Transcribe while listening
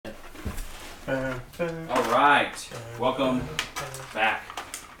All right, welcome back.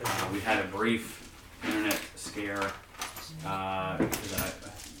 We had a brief internet scare because I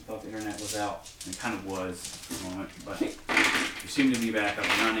thought the internet was out, and it kind of was for a moment, but we seem to be back up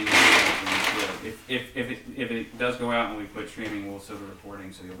and running. If it does go out and we quit streaming, we'll still be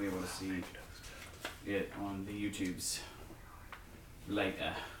recording, so you'll be able to see it on the YouTubes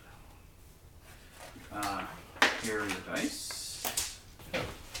later. Here are your dice.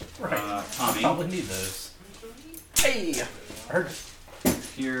 Right. Tommy. Probably need those. Hey! I heard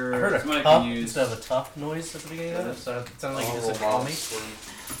Here, a somebody cup can use. instead of a tough noise at the beginning of it, so it sounded like you just said call me.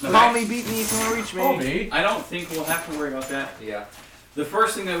 Mommy beat me, you can't reach me. Call me. I don't think we'll have to worry about that. Yeah. The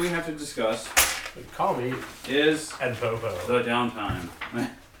first thing that we have to discuss Call me. is And Popo. the downtime.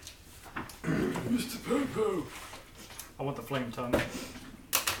 Mr. Popo. I want the flame tongue. You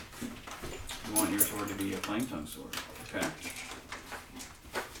want your sword to be a flame tongue sword. Okay.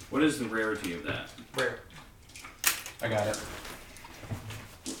 What is the rarity of that? Rare. I got it.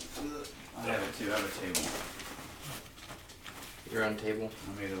 I have it too. I have a table. Your own table.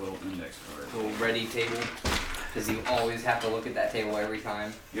 I made a little index card. Little ready table. Because you always have to look at that table every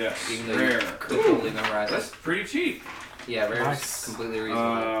time. Yes. Even though Rare. you could totally memorize That's it. pretty cheap. Yeah, rare Nice. is completely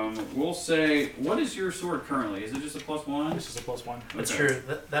reasonable. We'll say, what is your sword currently? Is it just a +1? This is a +1. It's Okay. true.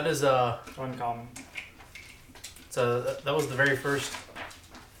 That is Uncommon. so that was the very first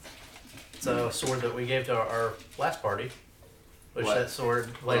sword that we gave to our last party. Which What? that sword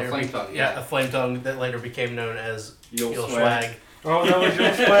later flame tongue, yeah, yeah. a flame tongue that later became known as You'll You'll swag. Swag. Oh, that was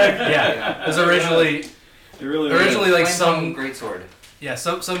your swag? Yeah. It was originally It really Originally, was. like, Flame some- tongue great sword.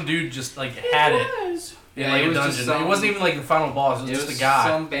 some dude just like had it was. in Yeah, like it a was just dungeon. some- It wasn't even like the final boss, it was just a guy.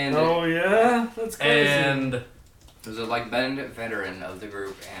 Some bandit. Oh, yeah? That's crazy. And It was a like bandit veteran of the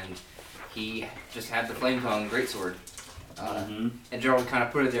group, and he just had the flame tongue greatsword. And Gerald kind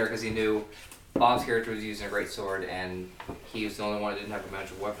of put it there because he knew Bob's character was using a great sword, and he was the only one that didn't have a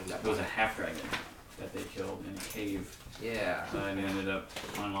magic weapon. That It was a half dragon that they killed in a cave. Yeah. And ended up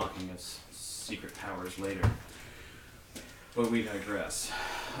unlocking its secret powers later. But we digress.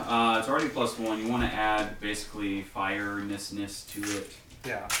 It's already +1. You want to add basically fire-ness to it.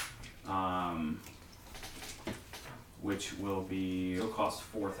 Yeah. Which will be, it'll cost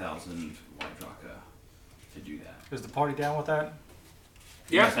 4,000 white draka to do that. Is the party down with that?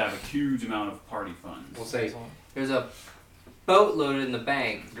 You have to have a huge amount of party funds. We'll say there's a boat loaded in the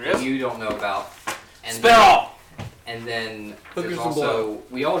bank that you don't know about. And Spell! And then Hookers there's and also,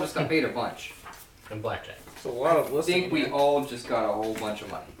 we all just got paid a bunch. and blackjack. It's a lot of I listening. think we all just got a whole bunch of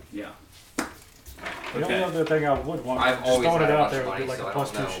money. Yeah. The only Okay. other thing I would want, I've just always throwing had it a out bunch there of would be money, like so a I don't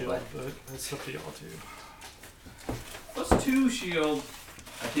 +2 know, shield, but that's up to y'all too. +2 shield,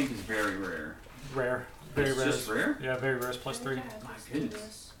 I think, is very rare. Rare. Very It's rare. just rare? Yeah, very rare. It's +3. My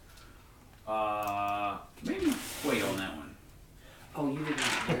goodness. Maybe wait on that one. Oh, you didn't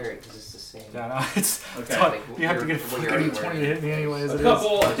wear it because it's the same. Yeah, no, it's Okay. Like, you have to get a what you're fucking already 20 to hit me anyways. A it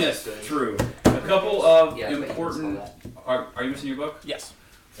couple, is. yes, true. A couple of Yeah, but you important. saw that. Are you missing your book? Yes.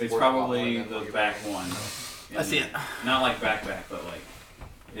 It's Or probably one, the then back one. I see it. Not like back, but like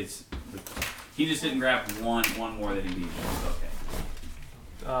it's. He just didn't grab one more that he needed. Okay.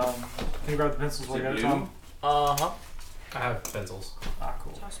 Can you grab the pencils while Is you it got it, blue? Tom? Uh-huh. I have pencils. Ah,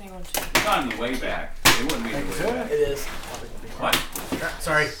 cool. Toss me one too. It's not in the way back. It wouldn't be in the way back. It is. What?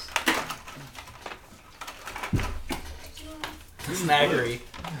 Sorry. Snaggery.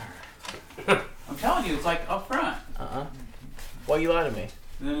 I'm telling you, it's like up front. Why you lie to me?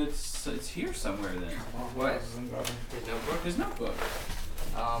 Then it's here somewhere. Then What? His notebook? his notebook.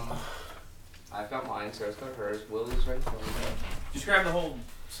 I've got mine, Sarah's got hers, Will is right in front of me. Just grab the whole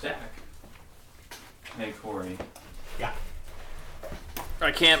stack. Hey Corey. Yeah.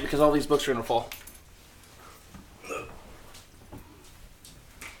 I can't because all these books are gonna fall.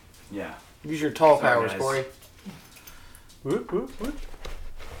 Yeah. Use your tall Sorry, powers, guys. Corey. Whoop, whoop, whoop.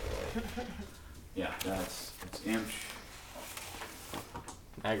 Yeah. It's imp.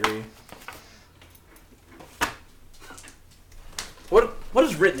 I agree. What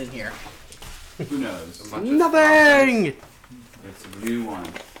is written in here? Who knows? A bunch of Nothing. It's a new one.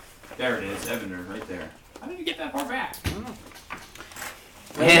 There it is, Evander, right there. How did you get that far back?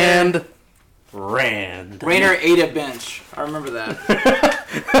 And Rand. Rainer ate a bench. I remember that.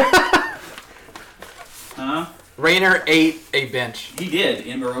 Huh? Rainer ate a bench. He did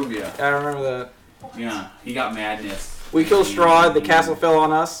in Barovia. I remember that. Yeah, he got madness. We killed Strahd. The castle fell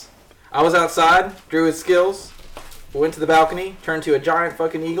on us. I was outside, drew his skills, went to the balcony, turned to a giant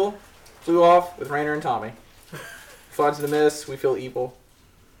fucking eagle, flew off with Rainer and Tommy. Flies to the mist, we feel evil.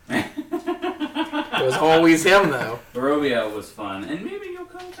 It was always him, though. Barovia was fun, and maybe you'll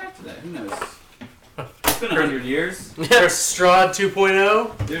come back to that. Who knows? been 100 years. Strahd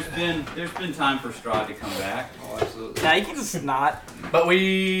 2.0. There's been time for Strahd to come back. Oh, absolutely. Nah, you can just not. But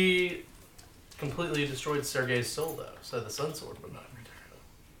we completely destroyed Sergei's soul, though, so the Sun Sword would not return.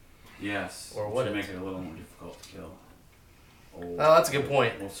 Yes. Or which would would it? make it a little more difficult to kill. Old, Oh, that's a good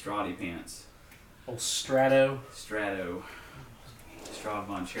point. Old Strahdy pants. Old Strato. Strahd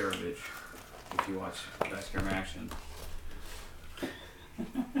von Cherovich. If you watch Best Camera Action.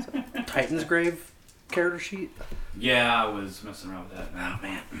 Titan's Grave character sheet. Yeah, I was messing around with that. Oh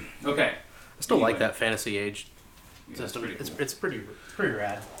man, Okay. I still like Anyway. that fantasy age Yeah, system. pretty cool. It's pretty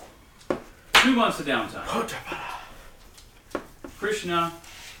rad. 2 months of downtime. Krishna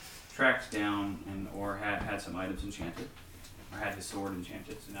tracked down or had some items enchanted, or had his sword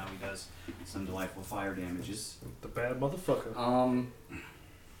enchanted, so now he does some delightful fire damages. The bad motherfucker.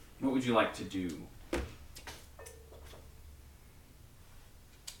 What would you like to do?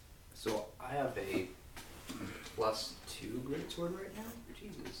 So I have a +2 greatsword right now.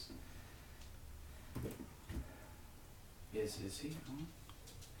 Jesus. Is he on?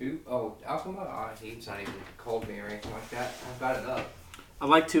 Who? Oh, Alchema? He's not even called me or anything like that. I've got it up. I'd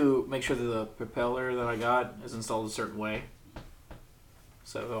like to make sure that the propeller that I got is installed a certain way.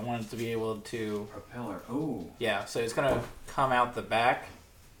 So I want it to be able to. Propeller. Oh. Yeah, so it's gonna come out the back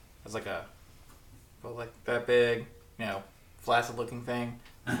as like that big, flaccid looking thing.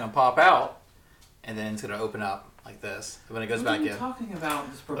 It's gonna pop out, and then it's gonna open up like this. And when it goes What back are you in. talking about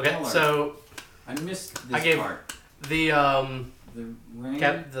this propeller? Okay, so I missed this I gave part. the The ring.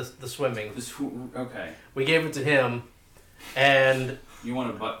 the swimming. Okay. We gave it to him, and You want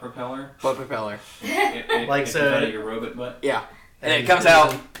a butt propeller? Butt propeller. Like, it so- comes out of your robot butt. Yeah. And And it comes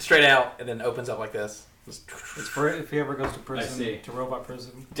out straight out and then opens up like this. It's for if he ever goes to see. prison, to robot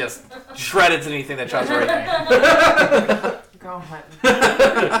prison. Just shredded anything that tries to right God.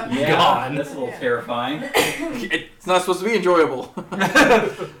 Yeah. Gone. That's a little terrifying. It's not supposed to be enjoyable.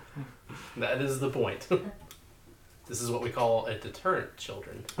 that is the point. This is what we call a deterrent,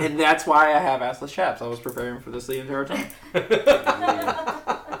 children. And that's why I have assless chaps. I was preparing for this the entire time.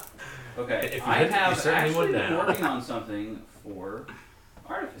 Okay. If you I hadn't, have you certainly actually would been now. working on something for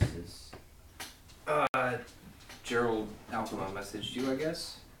artifices. Gerald Alchema messaged you, I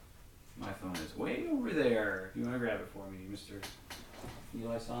guess. My phone is way over there. If you want to grab it for me, Mr.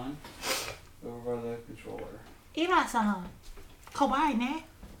 Eli-san. Over by the controller. イラさん、怖いね。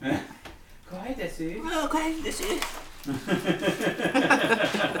怖いです。怖いです。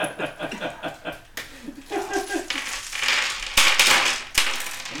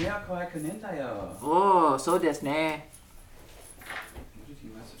いや、怖くねえんだよ。おー、そうですね。 What did he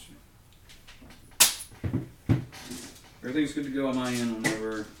message me? Everything's good to go on my end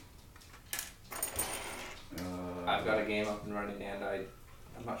whenever. I've got a game up and running, and I'm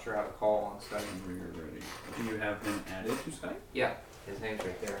not sure how to call on Skype. Whenever you're ready. Do you have him added to Skype? Yeah, his name's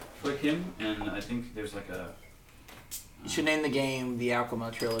right there. Click him, and I think there's like a. You should name the game the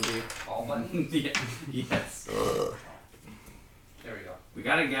Alchema Trilogy. All button. Yeah, yes. There we go. We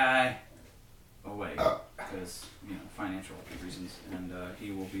got a guy away because financial reasons, and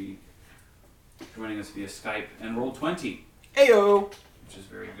he will be joining us via Skype and Roll20, Ayo! which is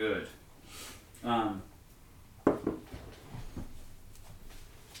very good.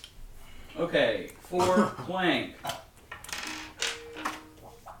 Okay, for Plank.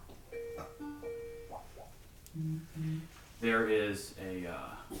 There is a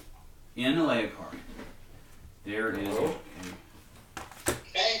in a layer card. There is a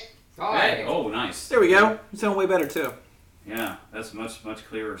hey, oh nice. There we go. You sound way better too. Yeah, that's much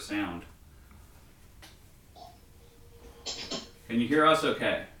clearer sound. Can you hear us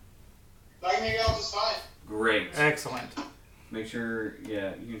okay? I can hear y'all just fine. Great. Excellent. Make sure,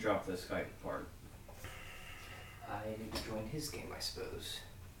 yeah, you can drop the Skype part. I need to join his game, I suppose.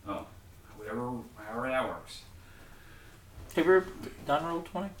 Oh, however that works. Have you ever done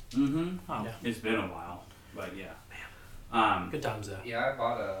Roll20? Mm-hmm. Oh. Yeah. It's been a while, but yeah. Good times, though. Yeah, I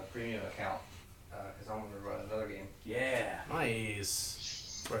bought a premium account because I wanted to run another game. Yeah.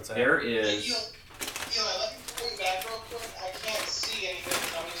 Nice. That's where it's at. There Hey, is. Eli, let me pull you back real quick. I can't see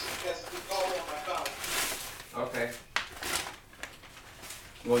anything. I'm just because we call on my phone. Okay.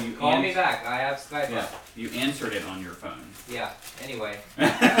 Well, you Call me back. I have Skype. Yeah, up. you answered it on your phone. Yeah. Anyway. Call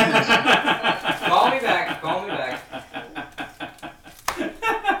me back. Call me back.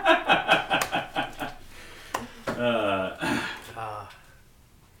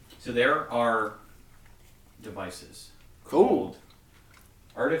 So there are devices Cool. called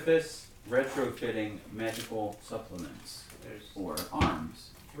Artifice Retrofitting Magical Supplements There's for arms.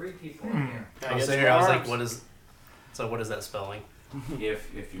 3 people in here. I was there. I was like, what is? So what is that spelling? If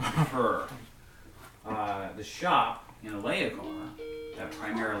you prefer. the shop in Aleakar that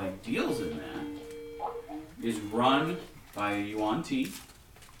primarily deals in that is run by IotII.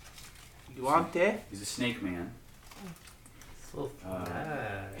 You want that? He's a snake man. So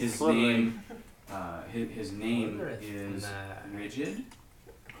His Slithering. name, his name Slithering. is Nice. Rigid.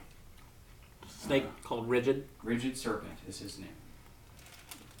 Snake called Rigid. Rigid Serpent is his name,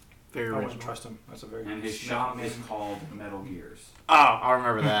 Very I wouldn't original. trust him. That's a very and his snake shop name. is called Metal Gears. Oh, I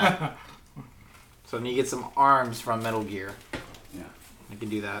remember that. So then you get some arms from Metal Gear. Yeah. You can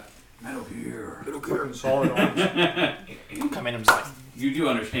do that. Metal Gear. Fucking solid arms. Come in and just like, You do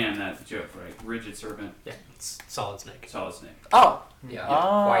understand that joke, right? Rigid Serpent, Yeah, it's solid snake. solid snake. oh, Yeah,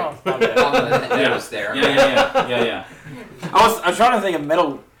 Oh, quite okay. on the nose there. Yeah. I was trying to think of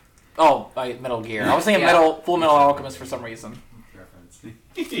Metal. Oh, like Metal Gear. I was thinking Yeah. Full Metal Alchemist for some reason. Reference.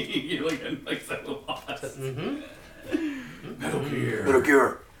 You're looking like so lost. Mm-hmm. Metal Gear.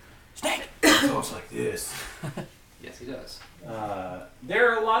 Gear. It talks like this. Yes, he does.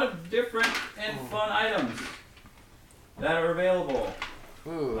 There are a lot of different and fun items that are available,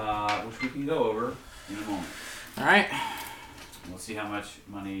 Ooh. which we can go over in a moment. All right. We'll see how much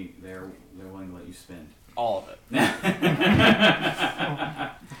money they're willing to let you spend. All of it.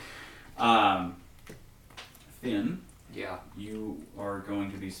 Finn, Yeah. you are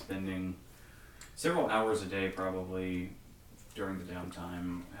going to be spending several hours a day, probably during the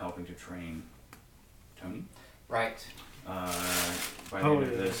downtime, helping to train Tony. Right. By the end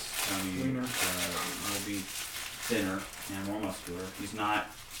of this, Tony Wiener. will be thinner and more muscular. He's not.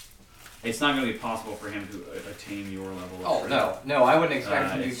 It's not going to be possible for him to attain your level of Oh training. no, I wouldn't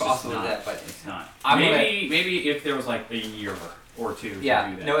expect him to be It's just possible not. with that, but It's not. I'm Maybe if there was like a year or two yeah,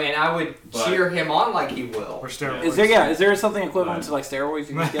 to do that. no, and I would But- cheer him on like he will. Or steroids. Is there something equivalent to like steroids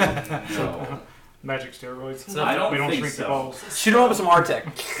you can get? No. Magic steroids? I don't We don't think shrink so. the balls. Shoot him up with some Artec.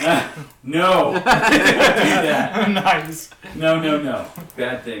 No. Don't do that. Nice. No.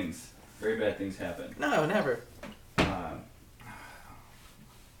 Bad things. Very bad things happen. No, never.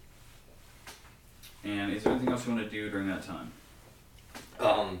 And is there anything else you want to do during that time?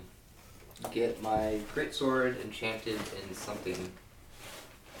 Get my greatsword enchanted in something.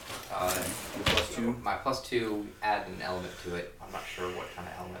 Your +2? My +2, add an element to it. I'm not sure what kind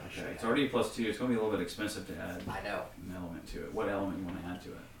of element I should Okay, it's add. already +2. It's going to be a little bit expensive to add I know. an element to it. What element you want to add to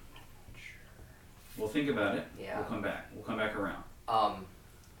it? We'll think about it. Yeah. We'll come back. We'll come back around.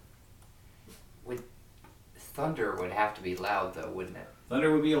 Would thunder would have to be loud though, wouldn't it?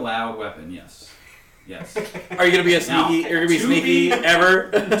 Thunder would be a loud weapon. Yes. Yes. Are you gonna be a Now, sneaky? You're gonna be to sneaky be-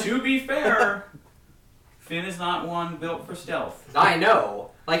 ever? To be fair, Finn is not one built for stealth. I know.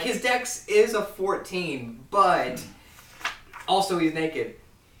 Like his dex is a 14, but also he's naked.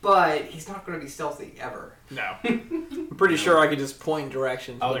 But he's not going to be stealthy ever. No. I'm pretty sure I could just point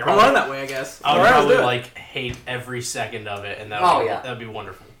directions. I would Like, I'm probably- running that way, I guess. I would Alright, let's probably do it. like hate every second of it, and that Oh, would yeah. that'd be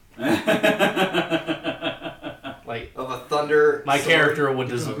wonderful. Like Of a thunder. my sword. character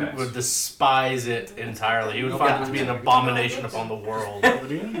would Okay. would despise it entirely. He would find it to be an abomination upon the world.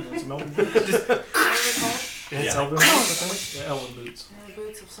 It's Melvin boots. Yeah. Elvin boots, I think? Yeah, Elvin boots.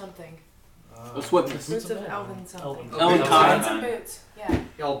 Boots of something. Well, swiftness. Boots of Elvin something. Elven Boots kind. of boots. Yeah.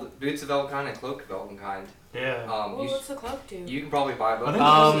 Boots of Elvenkind and Cloak of Elvenkind. Yeah. Well, what's the cloak do? You can probably buy both. I think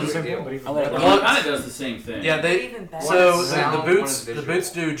Um, it's the Big same deal. thing, but even I'll let it better. go. Well, it kind of does the same thing. Yeah, they Even better. so One is sound, the one boots is the visual.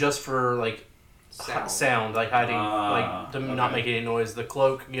 boots do just for like sound, like hiding, like to not okay. make any noise. The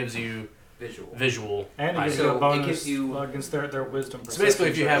cloak gives you Visual. visual. And it gives So you a it bonus gives you- against their wisdom. So basically,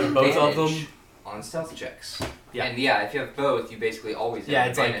 if you have both of them, Advantage on stealth checks. Yeah. And yeah, if you have both, you basically always Yeah,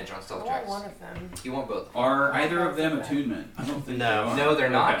 have it's like- advantage on I stealth want checks. one of them. You want both. Are either of them attunement? I don't think No. they are. No, they're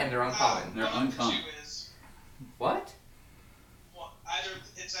not, Okay. and they're uncommon. They're uncommon. Two is, What? well, either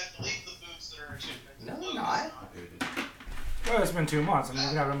it's I believe the boots that are attunement. No, The cloak not. is Well, it's been 2 months. I mean, you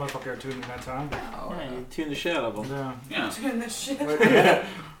can have a motherfucker attuned in that time. No. Yeah, you tune the shit out of them. Yeah. Yeah. Doing this shit.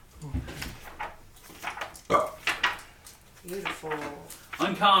 Beautiful.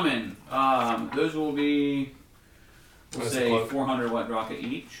 Uncommon. Those will be, we'll That's a say, cloak. 400 watt rocket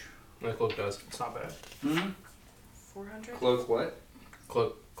each. my cloak does. It's not bad. Hmm? 400? Cloak what?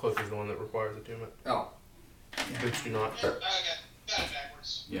 Cloak is the one that requires attunement. Oh. Boots do not. I got it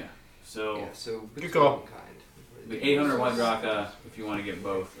backwards. Yeah. So, Yeah, so Good boots call. of Elvenkind. the 800 watt rocket if you want to get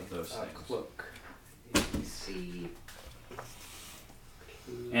both of those things. Cloak. See.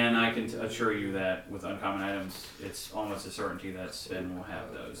 And I can assure you that with uncommon items, it's almost a certainty that Sven will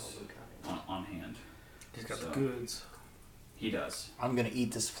have those on hand. He's got So- the goods. He does. I'm gonna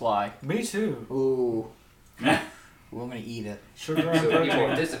eat this fly. Me too. Ooh. We're gonna eat it. Sugar and So people with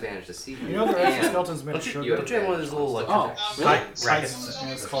protein. disadvantage to see. You know the and exoskeleton's made of Don't sugar. you have one of those little like Titan, rackets?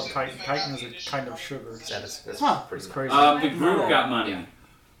 and it's called Titan. Titan is a kind of sugar. That's Huh. pretty It's crazy. The group got money. Yeah.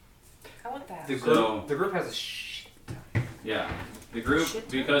 I want that. The So- group, the group has a shit. Yeah. The group, Shit.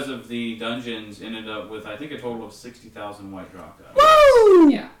 because of the dungeons, ended up with, I think, a total of 60,000 white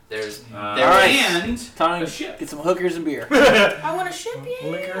draka. Yeah, there's Alright. And Time a to ship. get some hookers and beer. I want a ship, yeah.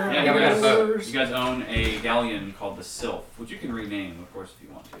 Liquor. Yeah, Yeah, we got a boat. You guys own a galleon called the Sylph, which you can rename, of course, if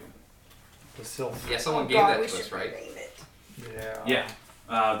you want to. The silk. yeah. Someone Oh, gave God, that we to us, should right? rename it. Yeah.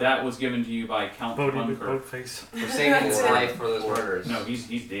 Yeah. That was given to you by Count Boat Bunker. face. For saving his That's it. life for those murders. No,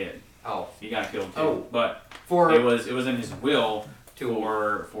 he's dead. Oh, He got killed too. Oh. But for it was in his will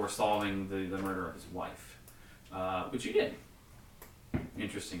to for solving the murder of his wife, which you did.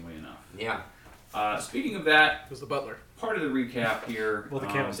 Interestingly enough. yeah. Speaking of that, Who's the butler? part of the recap here, Well, the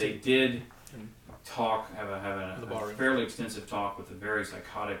they candlestick. did have The a barroom. fairly extensive talk with a very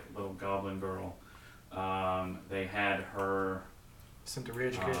psychotic little goblin girl. They had her Sent to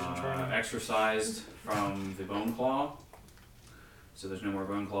re-education training. exorcised from the bone claw, so there's no more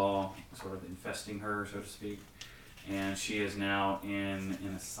bone claw sort of infesting her, so to speak, and she is now in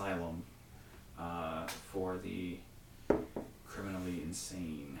an asylum for the criminally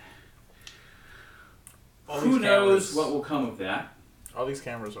insane. All Who these knows cameras- what will come of that? All these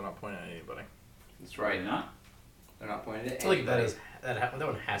cameras are not pointing at anybody. That's Probably right. not. They're not pointed at I feel like that anybody. that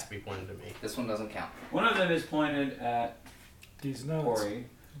one has to be pointed to me. This one doesn't count. One of them is pointed at These notes. Corey.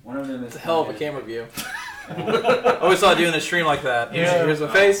 One of them is It's a hell of a pointed camera view. at- I always thought doing a stream like that. Yeah. Here's my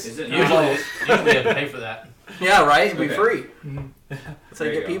face. Is it Usually, not? usually you have to pay for that. Yeah, right? It'd be Okay. free. Mhm. That's how There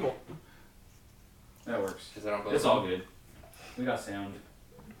you you get go. people. That works. Is that on both? It's all good. We got sound.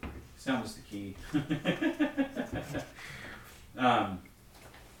 Sound is the key.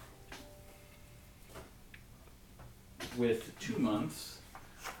 With 2 months,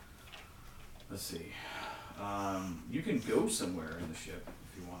 let's see. You can go somewhere in the ship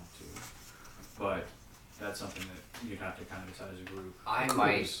if you want to, but that's something that you'd have to kind of decide as a group. I Of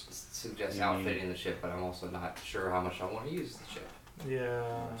might course, suggest you outfitting the ship, but I'm also not sure how much I want to use the ship. Yeah.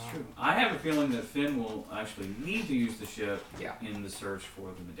 That's true. I have a feeling that Finn will actually need to use the ship Yeah. in the search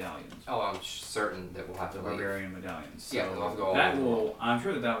for the medallions. Oh, I'm certain that we'll have The to leave. barbarian medallions. So Yeah, they'll have to go all that over the will. I'm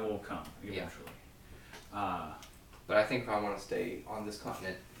sure that will come Yeah. eventually. But I think I want to stay on this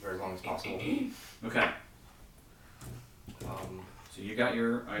continent for as long as possible. Okay. Um, So you got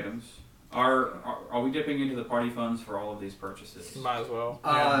your items. Are we dipping into the party funds for all of these purchases? Might as well.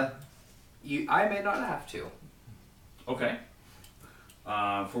 I may not have to. Okay.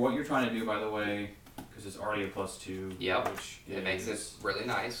 For what you're trying to do, by the way, because it's already a +2. Yep. Which It makes it really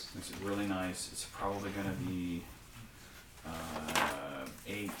nice. makes it really nice. It's probably going to be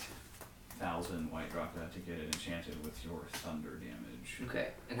 8,000 white draka to get it enchanted with your thunder damage. Okay.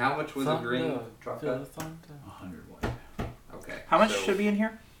 And how much was the green drop cut? 100 white. Okay. How much so should be in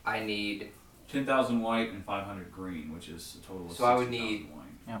here? I need. 10,000 white and 500 green, which is a total of So I would 60,000 need-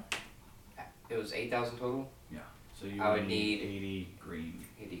 white. It was 8,000 total. Yeah. So you I would would need need- 80 green.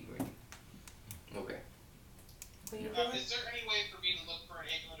 80 green. Okay. What are you Yeah. doing? Is there any way for me to look for an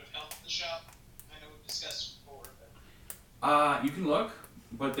amulet of health in the shop? I know we've discussed it before, but You can look,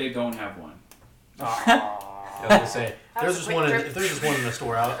 but they don't have one. I was gonna say, if That there's was just a one. quick If trip. there's just one in the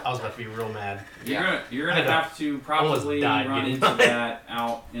store, I was about to be real mad. You're I gonna know. have to probably died run getting into mine. that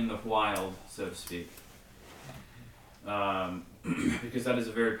out in the wild, so to speak. Because that is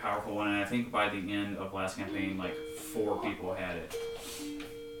a very powerful one, and I think by the end of last campaign, like 4 people had it.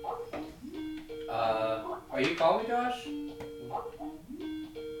 Are you calling me, Josh?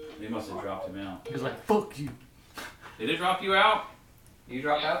 They must have dropped him out. He's like, fuck you. Did it drop you out? You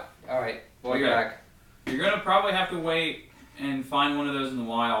dropped out? Alright. Well, you're Okay. back. You're gonna probably have to wait and find one of those in the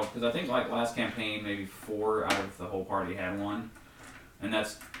wild, because I think like last campaign, maybe 4 out of the whole party had one, and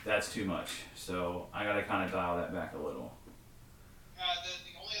that's too much. So I gotta kind of dial that back a little. the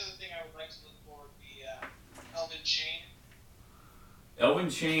only other thing I would like to look for would be Elven Chain. Elven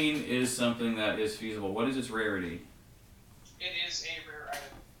Chain is something that is feasible. What is its rarity? It is a rare item.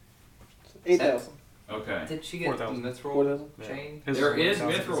 8,000. Okay. Did she get 4,000. mithril 4,000? chain There is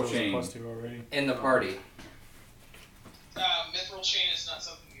 1,000 mithril because it was chain. +2 already. in the party? Mithril Chain is not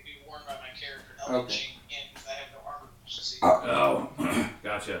something that can be worn by my character. Elven Okay. Chain can, because I have no armor proficiency. Oh,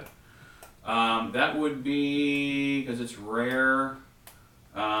 gotcha. That would be, because it's rare,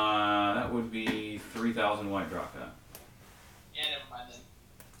 that would be 3,000 white draka. Yeah, never mind then.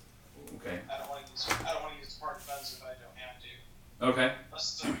 Okay. I don't want to use the party funds if I don't have to. Okay.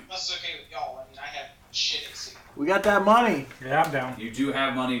 Unless it's okay with y'all. I mean, I have shit at sea. We got that money. Yeah, I'm down. You do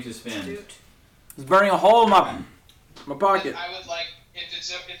have money to spend. Dude. It's burning a hole in my My pocket. I would like, if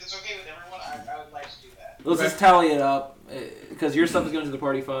it's okay with everyone, I would like to do that. Let's just tally it up, because your stuff is going to the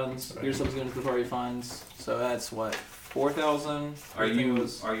party funds. Your stuff is going to the party funds. So that's what, 4,000. Are you paying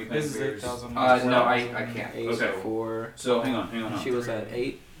This is for yours? 8,000. No, I can't. 8, Okay. 4. So hang on. She was at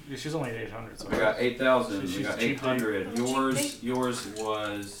 8. Yeah, she's only at 800. So We got 8,000. We She's got cheap. 800. Yours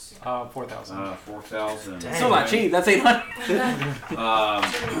was 4,000. 4,000. Still not cheap. That's 800.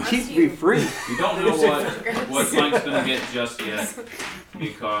 Cheap to be free. You don't know what Clank's gonna get just yet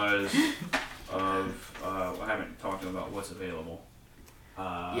because of I haven't talked to him about what's available.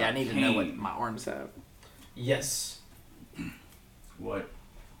 Yeah, I need to know what Kane, my arms have. Yes. What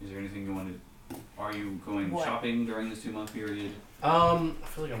is there anything you wanted? Are you going What? shopping during this 2-month period? I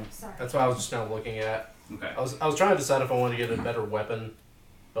feel like I'm. Sorry. That's what I was just now looking at. Okay. I was trying to decide if I wanted to get a better weapon,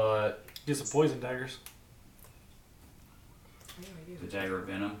 but Get some poison daggers. The Dagger of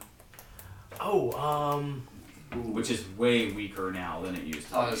Venom, which is way weaker now than it used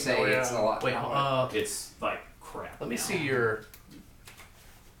to I be. was gonna say Oh, yeah. it's a lot. wait, It's like crap. let me now. see your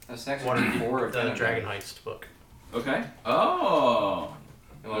That's next what one. 4 of the Venom. Dragon Heist book. Okay. Oh.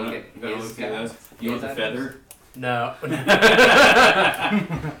 You want to You get gotta his look through guy? those. You want the His feather? No. The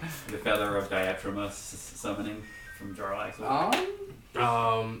feather of Diatrima summoning from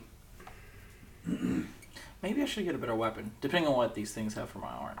Jarlaxle. Maybe I should get a better weapon, depending on what these things have for my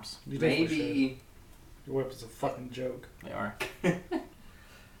arms. You definitely should. Maybe. Your weapon's a fucking joke. They are.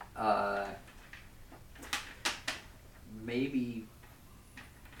 Maybe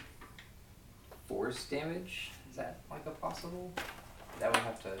force damage. Is that like a possible? That would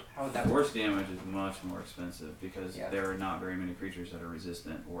have to. How would that work? Force damage is much more expensive because Yeah. there are not very many creatures that are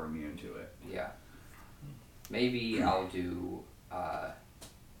resistant or immune to it. Yeah. Maybe I'll do fire.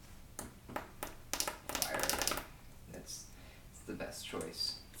 It's the best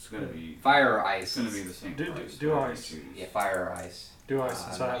choice. It's gonna be. Fire or It's ice. gonna be the same Do- price. do whatever you ice. choose. Yeah, fire or ice. Do I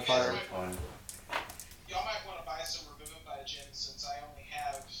since I have fire? which one. Y'all might want to buy some Revivify Gems since I only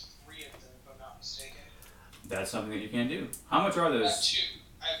have 3 of them, if I'm not mistaken. That's something that you can do. How much are I have those? 2.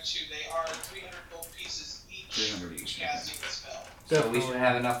 They are 300 gold pieces each. 300 each, For casting the spell. So we Definitely. should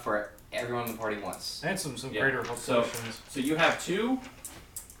have enough for everyone in the party once. And some Yeah. greater So- potions. So you have 2.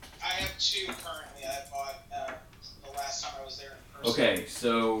 I have 2 currently. I bought the last time I was there in person. Okay,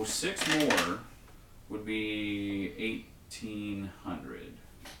 so 6 more would be 1,800.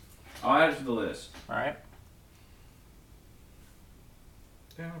 I'll add it to the list. All right.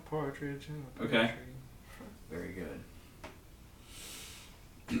 Down a partridge in a Okay. tree. Very good.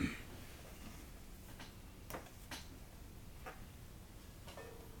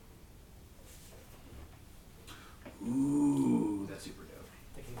 Ooh, that's super dope.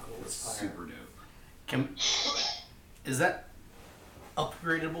 That's super dope. Is that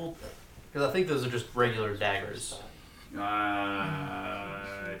upgradable? Because I think those are just regular daggers.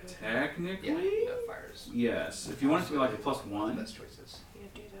 Technically, Yeah, no fires. yes. If you want it to be like a +1, Best choices. You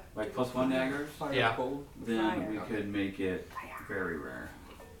do that. like +1 daggers, Yeah. then we could make it very rare,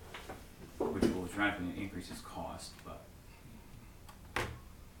 which will dramatically increase its cost. But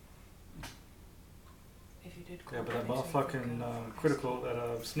If you did Yeah, but that motherfucking critical,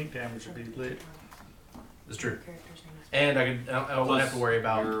 that sneak damage would be lit. It's true. Character's name is And I won't have to worry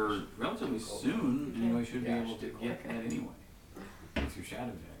about. you're relatively soon, anyway, should be Yeah, able to get that anyway with your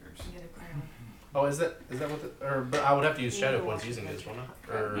shadow daggers. You get a crown. Oh, is that what the? Or but I would have to use shadow points using this, won't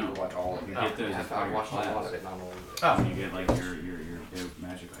I? Or No. Watch all of You it. get those as part I've of watched a your lot class. of it, not all of it. oh, You get like your dope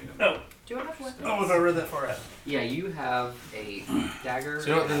magic item. Oh. Do I have one? Oh, if I read that far out. Yeah, you have a dagger. So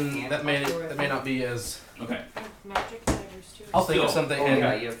you know what, and a then hand that may crossbow, I that may think. not be as. Okay. Magic daggers too. I'll think of Still. something. Oh and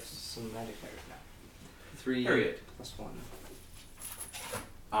yeah, you have some magic daggers now. 3 Period. plus 1.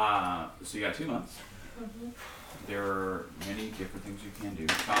 So you got 2 months. There are many different things you can do.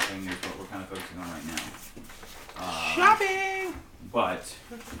 Shopping is what we're kind of focusing on right now. Shopping! But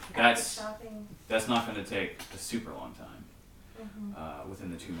that's Shopping. not going to take a super long time within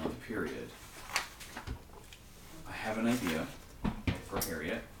the 2-month period. I have an idea for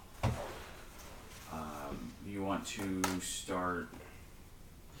Harriet. You want to start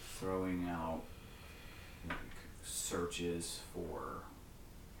throwing out like searches for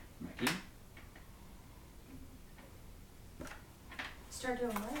Mickey. Start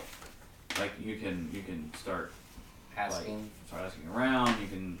doing what? Like you can start Asking. start asking around. You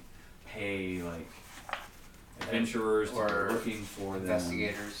can pay like adventurers to Or go looking for them.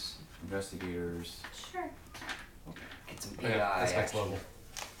 Investigators. Sure. Get some Yeah, AI that's next action. level.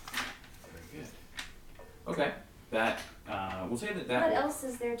 Very good. Okay, that we'll say that What will. else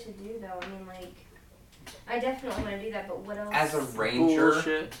is there to do though? I mean, like, I definitely want to do that, but what else? As a ranger,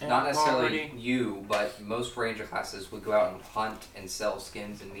 Bullshit. not necessarily Already. you, but most ranger classes would go out and hunt and sell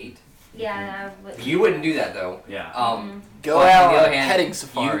skins and meat. Yeah, I would. You wouldn't do that though. Yeah. Go But out on the other on a hand, petting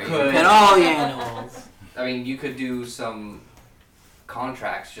safari. you could- Pet all the animals. I mean, you could do some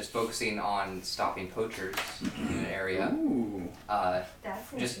contracts just focusing on stopping poachers in an area. Ooh. That's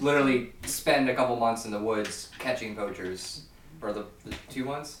Just interesting. literally spend a couple months in the woods catching poachers for the 2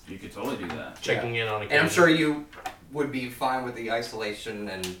 months. You could totally do that. Checking in on And I'm sure you would be fine with the isolation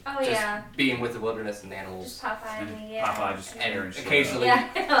and Oh, just yeah. being with the wilderness and the animals. Just Popeye And me, yeah. Popeye just And tearing shit occasionally- up.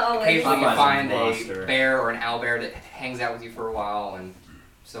 Yeah, always. Occasionally you Popeye's a find monster. a bear or an owlbear that hangs out with you for a while and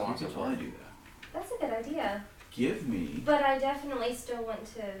so on You and so could forth. totally do that. That's a good idea. Give me. But I definitely still want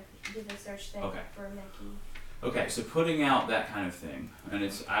to do the search thing Okay. for Mickey. Okay, so putting out that kind of thing, and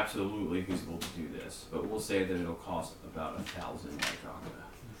it's absolutely feasible to do this, but we'll say that it'll cost about 1,000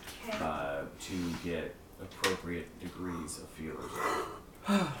 Okay. to get appropriate degrees of field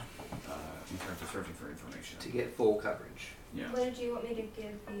in terms of searching for information. To get full coverage. Yeah. What did you want me to give you?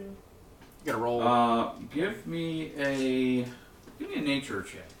 You gotta roll. Give me a nature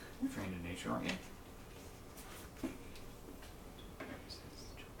check. You're trained in nature, aren't you?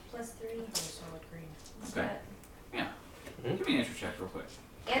 +3. Solid green. What's Okay. that? Yeah. Hmm? Give me a nature check real quick.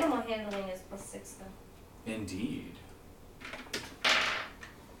 Animal handling is +6 though. Indeed.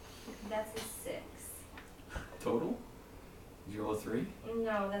 That's a 6. Total? Did you roll a 3?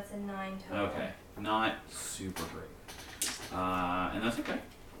 No, that's a 9 total. Okay. Not super great. And that's okay.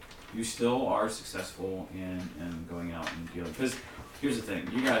 You still are successful in going out and dealing. Because here's the thing.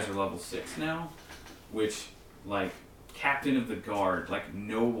 You guys are level 6 now, which, like, captain of the guard, like,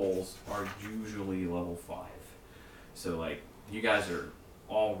 nobles are usually level 5. So, like, you guys are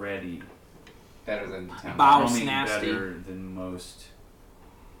already Better than the town. Bow probably nasty. better than most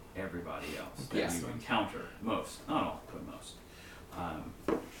everybody else that Yes. you encounter. Most, not all, but most.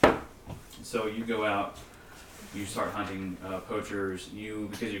 So you go out, you start hunting poachers.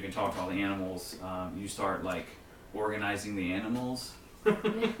 Because you can talk to all the animals, you start like organizing the animals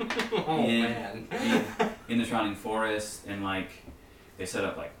Oh in, man. in the surrounding forest, and like they set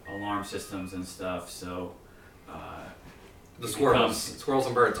up like alarm systems and stuff. So The it squirrels. becomes- Squirrels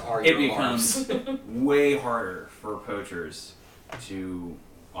and birds are it your alarms. becomes way harder for poachers to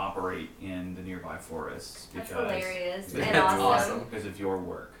operate in the nearby forests That's because hilarious and That's awesome. awesome. because of your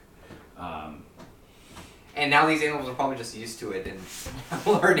work. And now these animals are probably just used to it and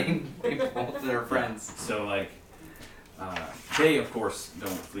learning people that are friends. So like, they of course don't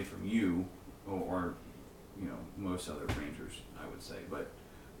flee from you or you know most other rangers, I would say, but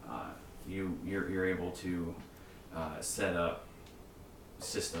you're able to set up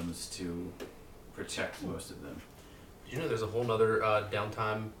systems to protect most of them. Did you know there's a whole nother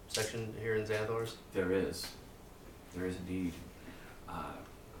downtime section here in Xanthor's? There is indeed.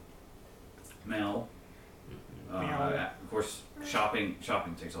 Mel. Of course, shopping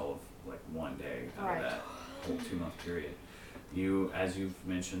takes all of like one day out Right. of that whole 2-month period. You, as you've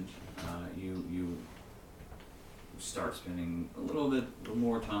mentioned, you start spending a little bit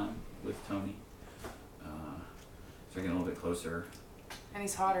more time with Tony. So you're getting a little bit closer, And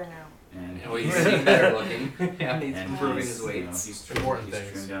he's hotter now. and You know, he's getting better looking. Yeah, he's and improving he's, his you know, weights. he's Important he's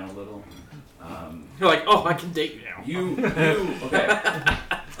things. trimmed down a little. You're like, oh, I can date you now. You okay?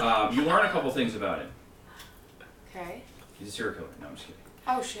 You learn a couple things about him. Okay. He's a serial killer. No, I'm just kidding.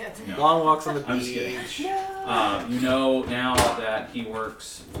 Oh shit. No. Long walks on the I'm just kidding. beach. You know now that he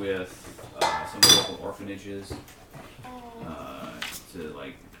works with some of the local orphanages to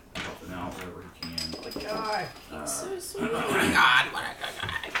like help them out wherever he can. Guy. So sweet. God, what a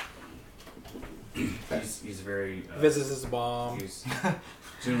guy. He's very Visits his mom. he's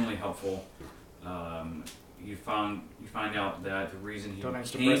genuinely helpful. You find out that the reason he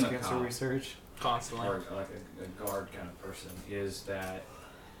Donates to became breast a cancer cop research. Constantly. or like a guard kind of person is that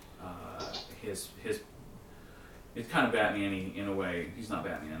his it's kind of Batman-y in a way. He's not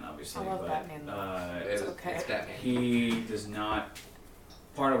Batman, obviously, I love but Batman, though. It's okay. It's Batman. he does not.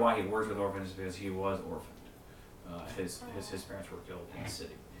 Part of why he works with orphans is because he was orphaned. His parents were killed in the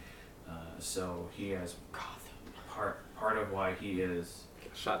city, so he has part of why he is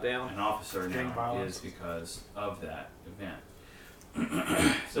Shot down. an officer Gang now violence. is because of that event.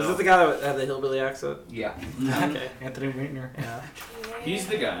 Is this the guy that had the hillbilly accent? Yeah. Okay. Anthony Weiner. Yeah. He's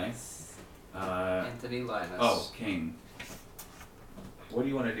the guy. Anthony Linus. Oh, King. What do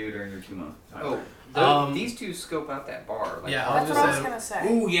you want to do during your 2-month time? Oh, these two scope out that bar. Like, Yeah, That's what I was gonna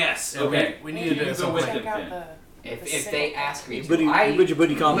say. Ooh, yes. Yeah, Okay. we You needed to go do with something. him Check out then. the if they ask me You to, put I your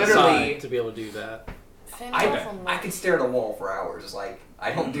booty call on the literally- side to be able to do that. Finn Okay. off on I could stare at a wall for hours. Like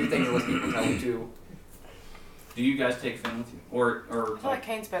I don't do things unless people tell me to. Do you guys take Finn with you, or I feel like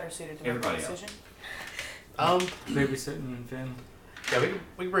Kane's better suited to make everybody the else. decision. Babysitting Finn. Yeah,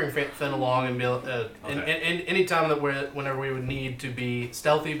 we can bring Finn along and be and any time that whenever we would need to be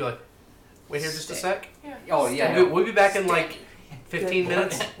stealthy, be like, wait here just a sec. Yeah. Oh yeah. We'll be back in like 15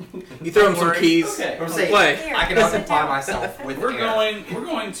 minutes. You throw him some keys. Okay. I'm saying, Play. Here, I can sit occupy down. myself with We're air.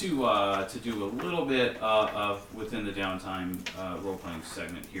 going to do a little bit of within the downtime role playing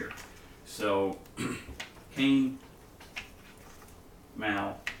segment here. So, Kane,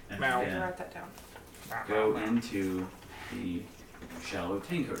 Mal, and Mal. I can Finn write that down. go into the shallow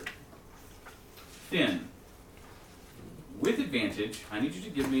tanker. Finn, with advantage, I need you to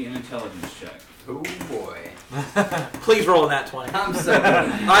give me an intelligence check. Oh boy. Please roll in that 20. I'm so good.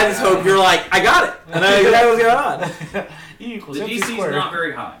 I just hope you're like, I got it. I know exactly what's going on. E equals The MC DC is squared. not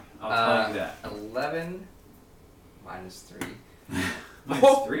very high. I'll tell you that. 11 minus 3.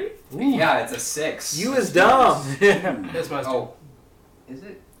 Minus 3? Yeah, it's a 6. You is dumb. That's my Oh. Is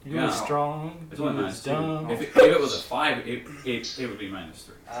it? You Yeah. was strong. It's only You minus was 2. dumb. If it was a 5, it would be minus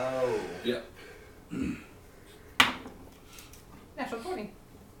 3. Oh. Yeah. Natural 20.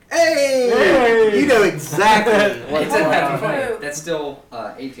 Hey! You know exactly what's It's a going natural on. 20. That's still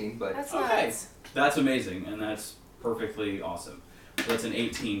 18, but That's Okay. nuts. That's amazing, and that's perfectly awesome. So that's an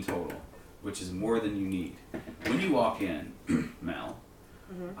 18 total, which is more than you need. When you walk in, Mal,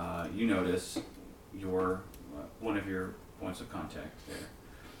 you notice your one of your points of contact there,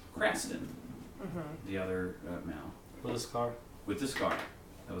 Cranston, the other Mal, With a scar. with the scar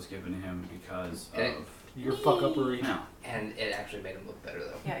that was given to him because Okay. of Your fuck uppery. Mal. and it actually made him look better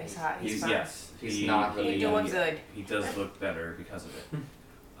though. Yeah, he's hot. He's fine. Yes, He's not really He's doing good. He does look better because of it.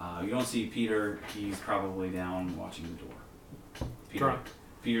 You don't see Peter. He's probably down watching the door. Peter, Drunk.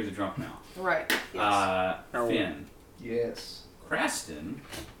 Peter the drunk now. Right. Yes. Finn. Yes. Craston.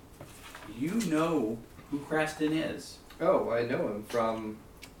 You know who Craston is. Oh, I know him from.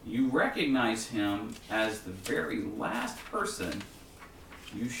 You recognize him as the very last person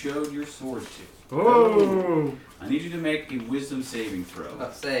you showed your sword to. Oh! I need you to make a wisdom saving throw.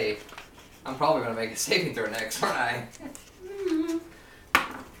 Let's say, I'm probably gonna make a saving throw next, aren't I?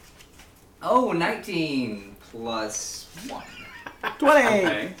 Oh, 19 plus 1. 20!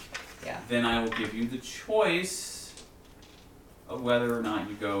 Okay. Yeah. Then I will give you the choice of whether or not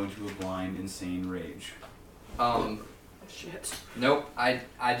you go into a blind, insane rage. Shit. Nope. I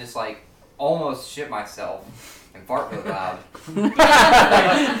just like almost shit myself and fart really loud.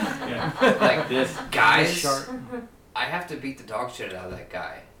 Yeah. Like This guys, Shark. I have to beat the dog shit out of that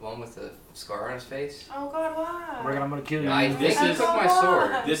guy. The one with the scar on his face. Oh God, why? Reckon I'm gonna kill you. I This think I is- took my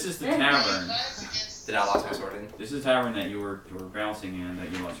sword. This is the tavern. Did I lost my sword in? This is the tavern that you were bouncing in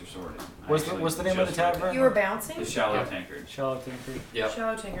that you lost your sword in. What's the name of the Just read tavern? You were that. bouncing? The Shallow Tankard. Charlotte Tinker. Yep.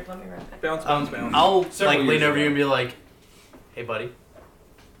 Shallow tinkered. Let me write that. Bounce, bounce, bounce. I'll Several like lean years over you ago. and be like, "Hey, buddy,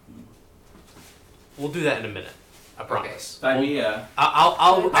 we'll do that in a minute. I promise. Thymea,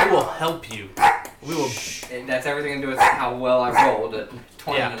 I will help you. We will. And that's everything to do with how well I rolled at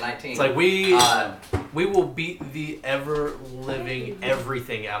 20 Yeah. to 19. It's like we Uh, we will beat the ever living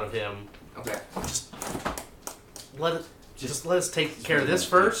everything out of him. okay. Just let us take care of this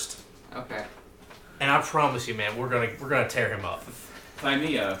first, Okay. and I promise you, man, we're gonna tear him up.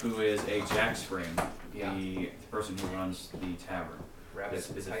 Thymea, who is a Jack Spring, Yeah. the person who runs the tavern. Rabbit This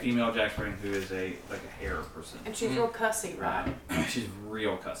is a type. female Jack Spring who is a hair person. And she's real cussy, right? She's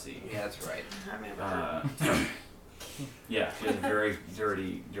real cussy. Yeah, that's right. I remember her. Yeah, she has a very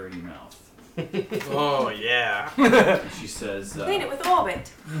dirty mouth. Oh, yeah. And she says, Clean it with Orbit.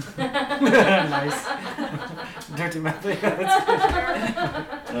 Nice. Dirty mouth.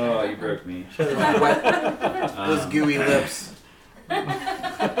 "Oh, you broke me." Those gooey lips.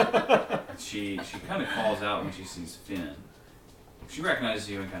 She kind of calls out when she sees Finn. She recognizes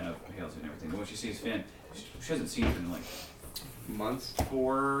you and kind of hails you and everything. But when she sees Finn, she hasn't seen him in like Months?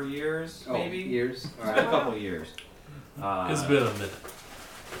 4 years, Oh, maybe. years. It's been a couple of years. It's been a minute.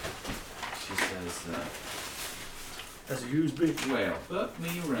 She says, That's a huge bitch. "Well, fuck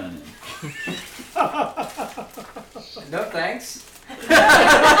me running." No thanks.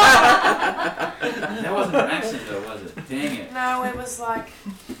 That wasn't an accent though, was it? Dang it. No, it was like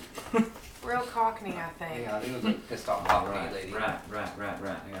real Cockney, I think. Yeah, I think it was a pissed off Cockney lady. Right.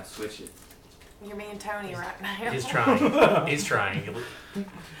 I gotta switch it. You're me and Tony right now. He's trying. He's trying.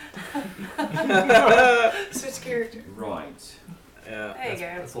 Switch character. Right. Yeah. There you go.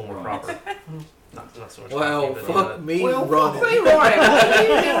 That's a little more proper. Not so much. Well, Cockney, but, fuck me Well, running. fuck me running.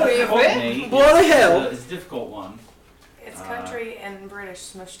 What are you doing, Fuck Finn? me. What the hell? It's a difficult one. It's country and British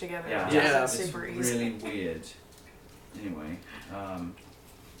smushed together. Yeah. Which Yeah. isn't It's super easy. really weird. Anyway,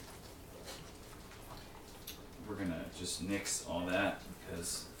 just nix all that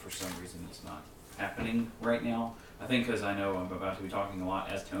because for some reason it's not happening right now. I think because I know I'm about to be talking a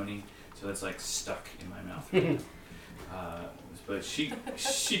lot as Tony, so it's like stuck in my mouth. But she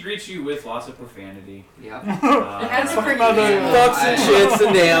greets you with lots of profanity. Yeah. As for you. Fucks and shits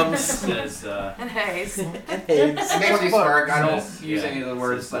and dams. Says, And Hayes. It makes me spark. I don't Says, use yeah, any of the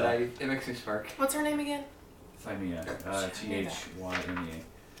words, says, but it makes me spark. What's her name again? Thymea, Thyme.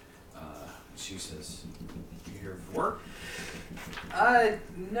 She says, "You here for work?"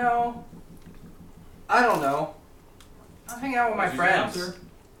 No. I don't know. I'm hanging out with my What's your friends. answer?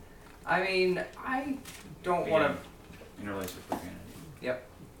 I mean, I don't want to. Interlace with profanity. Yep.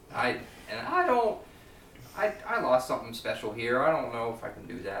 I lost something special here. I don't know if I can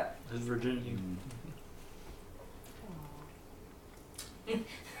do that. His virginity.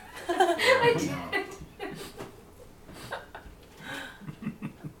 I did.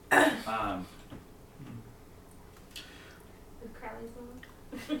 With Crowley's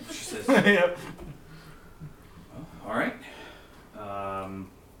on. She says, Yep. oh, "All right.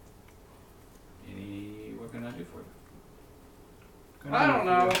 What can I do for you?" I don't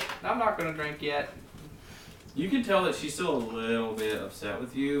know. I'm not gonna drink yet. You can tell that she's still a little bit upset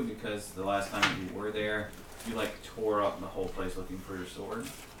with you because the last time you were there, you like tore up the whole place looking for your sword.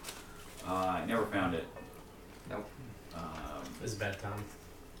 I never found it. Nope. It's a bad time.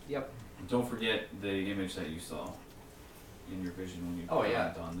 Yep. Don't forget the image that you saw in your vision when you Oh, yeah.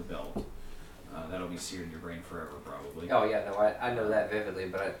 put on the belt. That'll be seared in your brain forever, probably. Oh yeah, no, I know that vividly,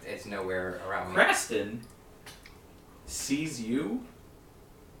 but it's nowhere around me. Creston sees you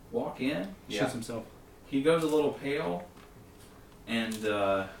walk in. Yeah. Shoots himself. He goes a little pale, and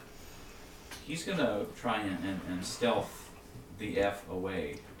he's gonna try and stealth the F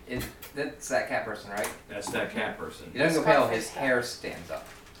away. That's that cat person, right? That's that cat person. He doesn't go pale. His hair stands up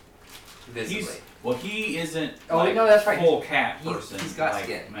visibly. He isn't Oh, like no, that's right. full cat He's- person he's got like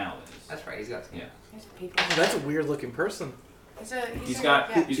skin. Mal is. That's right. He's got skin. Yeah. He's people. That's a weird looking person. He's got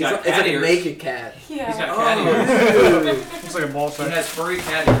cat It's like a ears. naked cat. Yeah. He's got cat Oh. ears. Looks like a ball He sack. has furry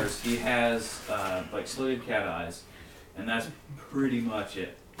cat ears. He has like slitted cat eyes, and that's pretty much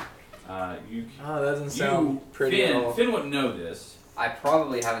it. You Oh, that doesn't sound pretty at all. Finn wouldn't know this. I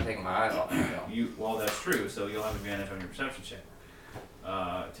probably haven't taken my eyes off him. Well, that's true. So you'll have advantage on your perception check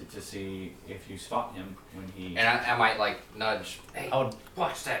to see if you spot him when he. And I might like nudge. Hey, I would,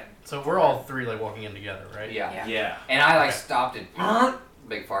 watch that. so we're all three like walking in together, right? Yeah. Yeah. And I like stopped it.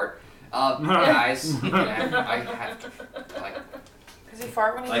 Big fart. Guys, I have to like. Does he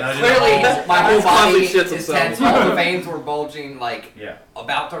fart when he Like, does Clearly, my whole Constantly body shits is himself. tense. All the veins were bulging, like Yeah.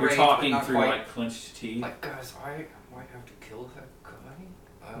 about to You're rage, talking but not through quite. like clenched teeth. Like, guys, I might have to kill that guy.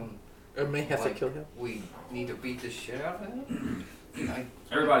 Or may have to Like, kill him. We need to beat the shit out of him.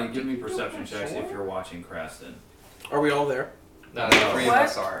 Everybody, give me perception checks if you're watching Creston. Are we all there? No, the three of What?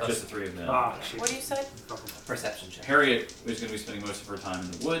 us are. Just the three of them. Ah, shit. What do you say? Perception check. Harriet is going to be spending most of her time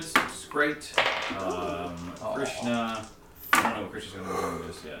in the woods, which is great. Krishna, I don't know what Krishna's going to do with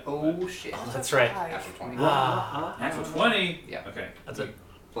this yet. Oh shit. Oh, that's right. After 20. Natural 20? Yeah. Okay. That's a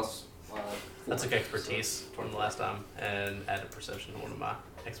Plus. that's like expertise from the last time, and added perception to one of my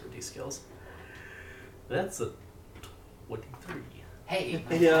expertise skills. That's a 23. Hey.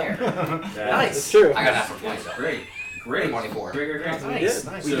 Yeah. That's That's true. I got natural 20 though. Great. Great. 24. Great. Nice,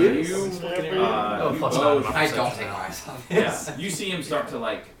 did. nice. We So did. you, Oh, you plus both, nine. I don't take my eyes off. yeah, you see him start to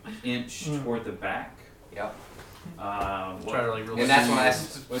like inch toward the back. Yep. Try to like really. And that's when I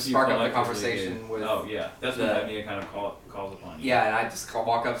What you spark up the collectively conversation did. with. Oh yeah, that's when the- Mia kind of calls upon you. Yeah, and I just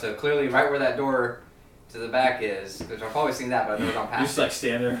walk up to clearly right where that door to the back is, which I've probably seen that, but I've never gone You past just like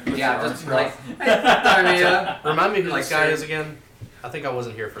stand there. with Yeah, your just arms like, crossed. hey, Mia. Remind me who Like this guy straight- is again. I think I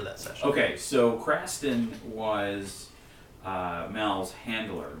wasn't here for that session. Okay, so Creston was Mel's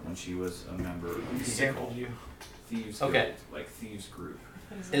handler when she was a member of the Sampled you. Thieves Okay. Guild, like Thieves Group.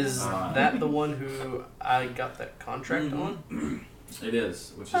 Is that the one who I got that contract on? It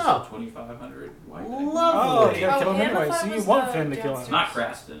is, which is Oh. 2,500 white. Oh, Lovely. you gotta kill him Oh, anyway. Amberfly So you was want the Finn to kill him. downstairs. Not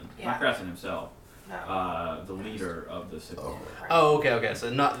Creston. Yeah. Not Creston himself. No. The leader of the Signal. Oh, okay. So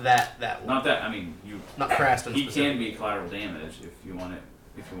not that one. Not that. I mean, you. Not Craston. He can be collateral damage if you want it.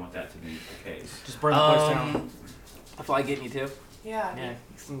 If you want that to be the case. Just burn the place down. I feel like getting you too. Yeah. Yeah,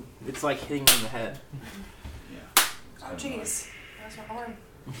 it's like hitting you in the head. Yeah. Oh, jeez. That's my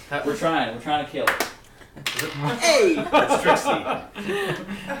arm. We're trying. We're trying to kill it. Hey! That's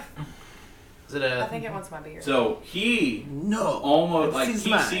Trixie. Is it I a? think it wants my beard. So he No. almost like It's he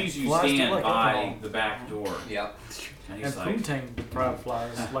mine. sees you Flies to stand like by ethanol. the back door, Yep. and And he's like, Poontang pride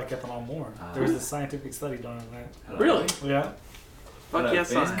flies like ethanol more. There's a scientific study done on that. "Hello." Really? Yeah. Fuck Hello,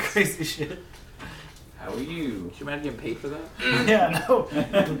 yes, Finn. science. Crazy shit. How are you? Should you imagine getting paid for that? Yeah, no.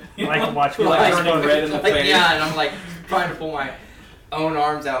 I like to watch You're like Flash. turning red in the Like, face. yeah, and I'm like trying to pull my own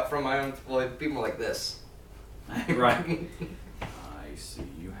arms out from my own. Well, people are like this. Right. I see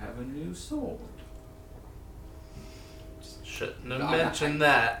you have a new sword. Shouldn't have No, mentioned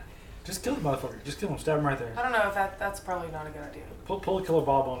that. Just kill the motherfucker. Just kill him. Stab him right there. I don't know if that's probably not a good idea Pull a killer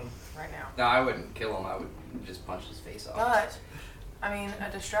Bob on him. right now. No, I wouldn't kill him. I would just punch his face off. But, I mean,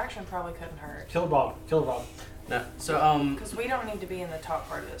 a distraction probably couldn't hurt. Kill Bob. Kill Bob. No. So Because we don't need to be in the top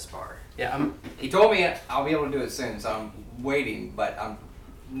part of this bar. yeah, He told me I'll be able to do it soon, so I'm waiting, but I'm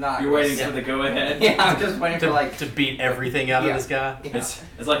not. You're waiting for the go ahead. Yeah, I'm just waiting for like. to beat everything out Yeah. of this guy. Yeah.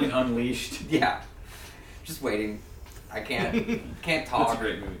 It's like an Unleashed. Yeah. Just waiting. I can't That's a talk.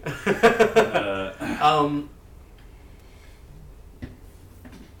 great movie.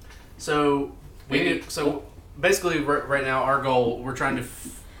 So Maybe- so basically right now our goal we're trying to.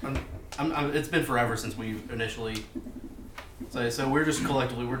 It's been forever since we initially. So we're just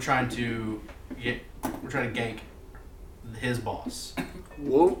collectively we're trying to gank his boss.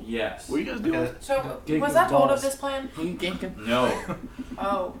 Whoa. Yes. What are you guys doing? Okay. So, Gig was is that told of balls. this plan? You ganking? No.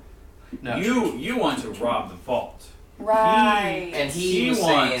 Oh, No. You want to rob the vault. right. And he was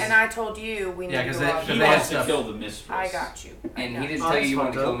wants- saying, And I told you we need Yeah, to 'cause go that- out He they there. had wants to stuff. kill the mistress. I got you. I and got he didn't you. tell you that's you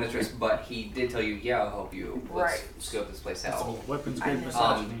wanted to fucked kill up. Mistress, but he did tell you, yeah, I'll help you. Let's Right. scope this place That's out. all weapons I grade know.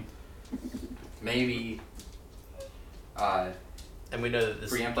 misogyny. Maybe. And we know that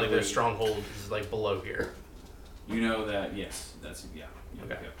this like Preemptively. their stronghold is like below here. You know that, yes. That's, yeah.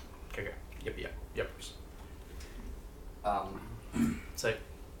 Okay. Okay. Yep. So,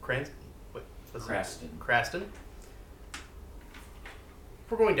 Crans? Wait, what's it? Craston. Craston?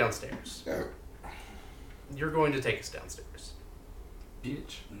 We're going downstairs. You're going to take us downstairs.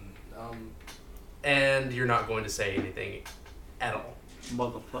 Bitch. And you're not going to say anything at all.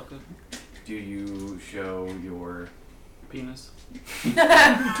 Motherfucker. Do you show your Penis.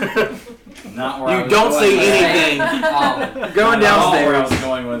 not where I You was don't going say with that. anything. Um, Going Not where I downstairs. was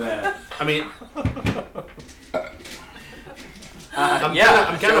going with that. I mean, I'm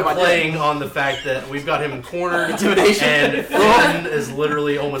I'm kind of playing on the fact that we've got him cornered. Intimidation. And Finn is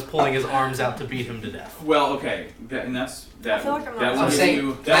literally almost pulling his arms out to beat him to death. Well, okay. That I feel like I'm not that will I'm give saying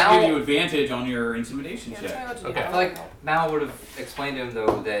you that will now- give you advantage on your intimidation Yeah, check. tell me what to do. Okay. I feel like Mal would have explained to him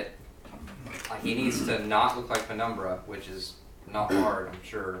though that like he needs to not look like Penumbra, which is not hard, I'm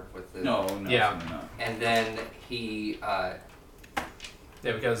sure, with the. No, Yeah. certainly not. And then he. Yeah,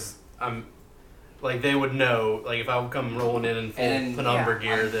 because I'm like they would know. Like if I would come rolling in full And then, Penumbra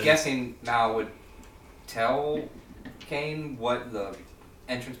gear, I'm then guessing Mal would tell Kane what the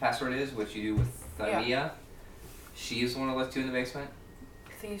entrance password is, which you do with Mia. She's the one who left you in the basement.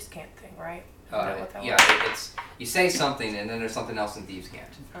 Thieves can't thing, right? Is that what that Yeah, was? it's you say something and then there's something else in Thieves Can't.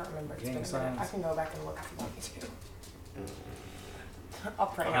 I don't remember. It's Gang been a minute. I signs. can go back and look if you want me to. I'll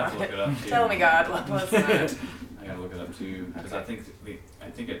pray I'll have on to look it. it up too. Tell me, God, listen. I gotta look it up too because I think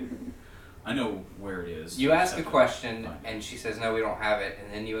it. I know where it is. You ask Just a have to question find it. and she says no, we don't have it,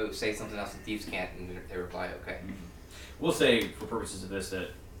 and then you say something else in Thieves Can't, and they reply okay. We'll say for purposes of this that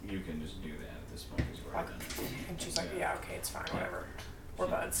you can just do that at this point because you've already done it. And she's like, yeah, okay, it's fine, whatever. We're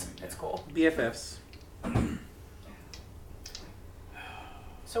buds. It's cool. BFFs.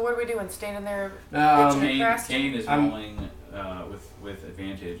 So what are we doing? Standing there? Kane is I'm- rolling with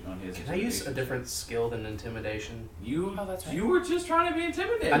advantage on his. can I use a intimidation different skill than intimidation? You Oh, that's right. you were just trying to be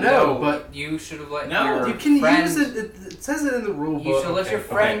intimidated. I know, No, but you should have let No, your you can friend. use it. It says it in the rule book. You should let your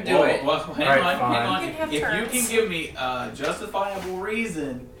friend do well, it. Well, hang Alright, on, fine. hang on. You can have If turns. you can give me a justifiable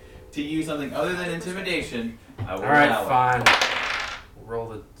reason to use something other than intimidation, I will All right, allow it. fine. We'll roll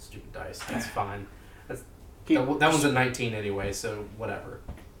the stupid dice. That's fine. That one's a 19 anyway, so whatever.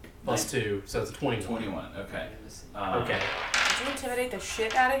 Plus 2, so it's a 21. 21. Okay. Okay. Did you intimidate the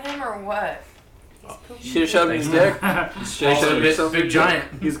shit out of him or what? You should have shoved him in his dick. Should have Also, shoved big, yourself. big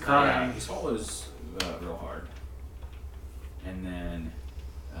giant. He's crying. He swallows real hard, and then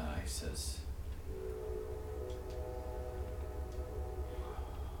he says,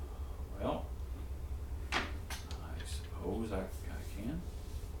 "Well, I suppose I can,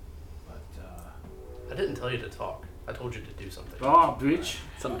 but I didn't tell you to talk. I told you to do something. Oh, bitch.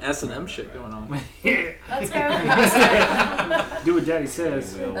 Some S&M shit going on. Let's go. Do what daddy they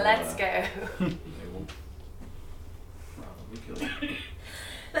says. will, Let's go. they will probably kill you."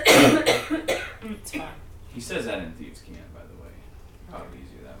 It's fine. He says that in Thieves Can, by the way. Probably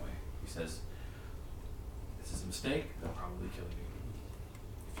easier that way. He says, "This is a mistake. They'll probably kill you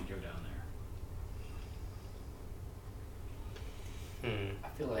if you go down there." Hmm. I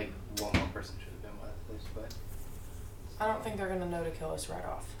feel like one more person should have been with this, but I don't think they're gonna know to kill us right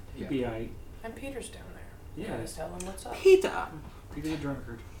off. Be alright. And Peter's down there. Yeah. Just tell him what's up. Peter. Peter the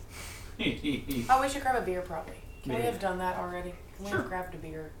drunkard. Oh, we should grab a beer probably. Can we Yeah. have done that already? Can we have grabbed a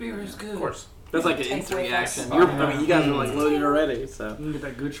beer? Beer is good. Of course. That's like an Take instant with us. reaction. I mean, you guys are like loaded already, so. You can get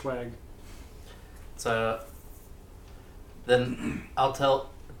that good swag. So then I'll tell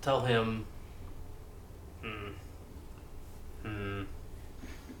him.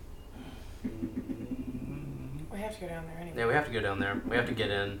 We have to go down there anyway. Yeah, we have to go down there. We have to get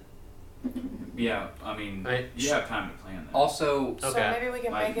in. Yeah, I mean, Right. you have time to plan that. Also, So Okay. maybe we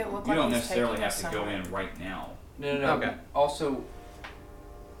can Like, make it look you like don't he's necessarily taking have us to go somewhere. in right now. no. Okay. Also,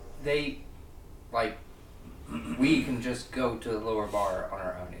 we can just go to the lower bar on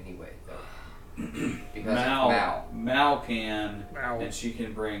our own anyway, though. Because of Mal can, Mal. and she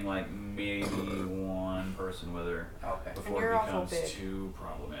can bring like maybe one person with her Okay. before you're it awful becomes big. too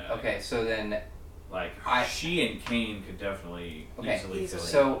problematic. Okay, so then, Like I- she and Kane could definitely Okay, easily fit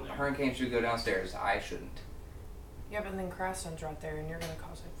so in there. her and Kane should go downstairs. I shouldn't. Yeah, but then Cranston's right there and you're going to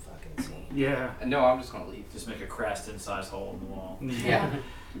cause a fucking scene. Yeah. No, I'm just gonna leave. Just make a Craston size hole in the wall. Yeah.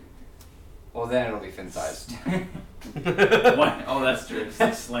 Well, then it'll be fin sized. What? Oh, that's true. It's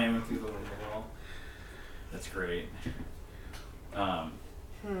like slamming through the wall. That's great.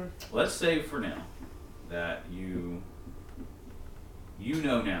 Let's say for now that you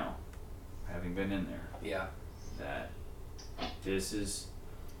know now, having been in there, Yeah. that this is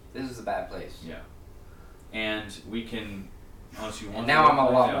This is a bad place. yeah, and we can unless you want. And now I'm a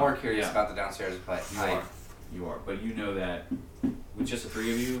to lot more curious yeah, about the downstairs, but you are, but you know that with just the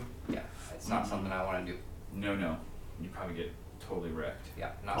three of you, yeah, it's not something I want to do. no, you probably get totally wrecked.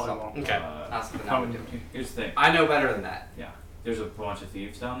 Yeah, not Probably something. Okay. Not something I would do. Here's the thing. I know better than that. Yeah, there's a bunch of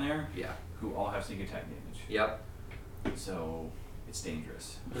thieves down there Yeah. who all have sneak attack damage. Yep. So it's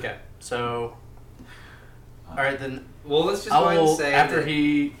dangerous. Okay. So. All right then. Well, let's just go ahead and I'll say after that,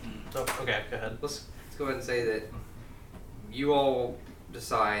 he. Oh, okay. Go ahead. let's go ahead and say that you all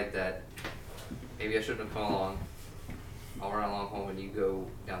decide that maybe I shouldn't have come along. I'll run along home and you go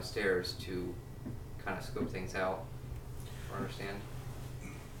downstairs to kind of scope things out or understand.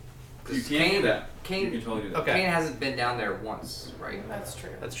 You can do that. You Kane, can totally do that. Okay. Kane hasn't been down there once, right? That's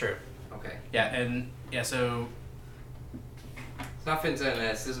true. That's true. Okay. Yeah, and yeah. So It's not Finn saying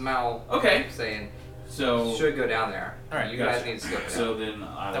this. This is Mal Okay. saying So should go down there. All right, you gotcha. guys need to scope it So out. then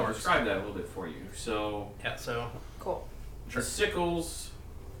I That will works. describe that a little bit for you. So yeah. So Cool. the sickles,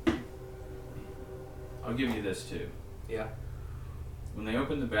 I'll give you this too. Yeah. When they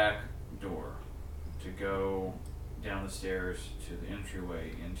open the back door to go down the stairs to the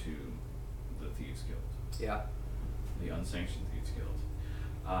entryway into the Thieves Guild, Yeah. the unsanctioned Thieves Guild,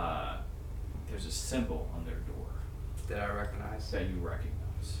 there's a symbol on their door That I recognize. that you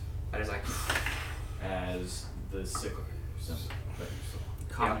recognize I was like, as the sickle symbol that you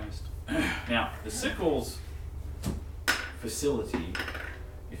saw. Communist. Now, the sickles facility,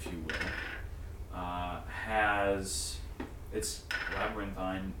 if you will, has it's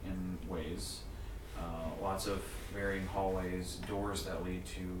labyrinthine in ways. Lots of varying hallways, doors that lead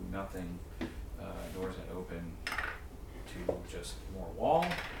to nothing, doors that open to just more wall.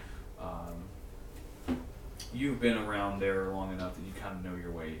 You've been around there long enough that you kind of know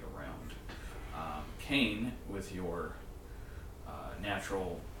your way around. Kane, with your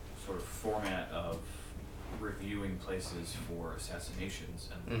natural sort of format of reviewing places for assassinations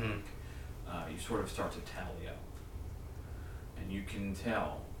and the like, you sort of start to tally up. And you can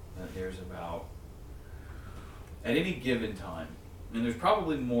tell that there's about, at any given time, and there's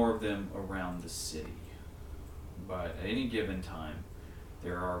probably more of them around the city, but at any given time,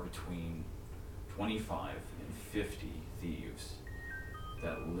 there are between 25 and 50 thieves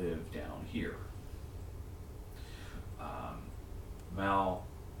that live down here. Mal,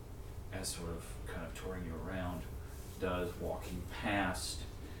 as sort of kind of touring you around, does walk you past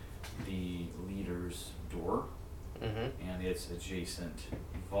the leader's door and its adjacent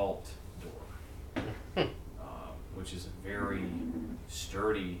vault door, which is a very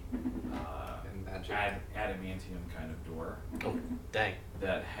sturdy magic. adamantium kind of door oh dang.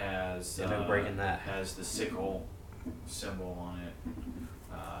 that has Yeah, no breaking that. has the sickle symbol on it.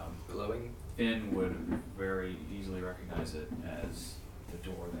 Glowing. Finn would very easily recognize it as the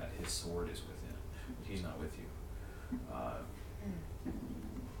door that his sword is within. But he's not with you.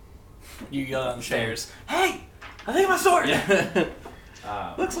 You yell down the stairs. Hey! I think my sword!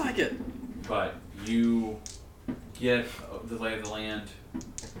 Looks like it. But you get the lay of the land.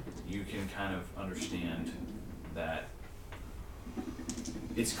 You can kind of understand that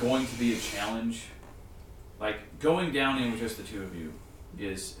it's going to be a challenge. Like, going down in with just the two of you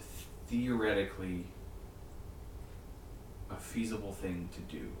is theoretically a feasible thing to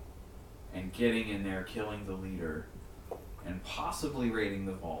do. and getting in there, killing the leader, and possibly raiding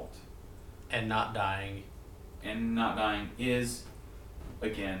the vault, And not dying. is,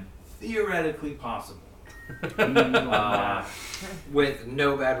 again, theoretically possible. With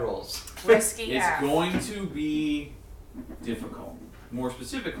no bad rolls. Risky It's ass. going to be difficult. More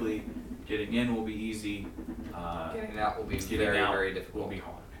specifically, getting in will be easy. Getting out will be Getting very, out very difficult. will be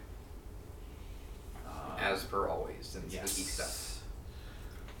hard. As per always, and Yes. sneaky stuff.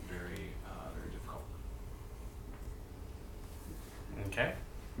 Very, very difficult. Okay.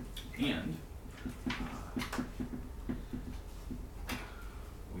 And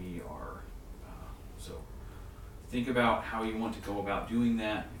we are so think about how you want to go about doing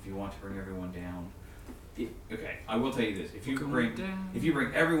that. If you want to bring everyone down, okay, I will tell you this: if you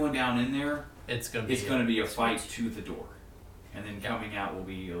bring everyone down in there, It's going to be a fight to the door, and then coming out will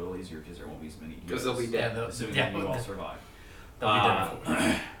be a little easier because there won't be as many. Because they'll be dead. Assuming that you all survive. They'll be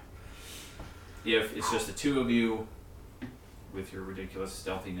dead. If it's just the two of you with your ridiculous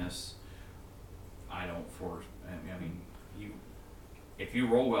stealthiness, I mean, if you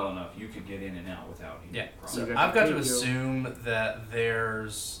roll well enough, you could get in and out without any problem. So I've got to assume that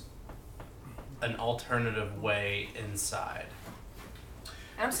there's an alternative way inside.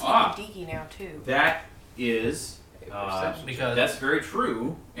 I'm sneaky deaky now too. That is because that's very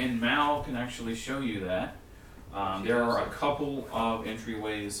true, and Mal can actually show you that. There are a couple of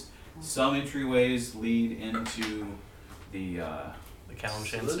entryways. Some entryways lead into the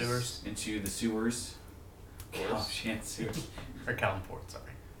Calamshan sewers. Into the sewers. Calamshan sewers. Or Calamport,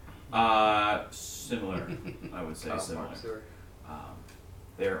 sorry. Similar, I would say similar.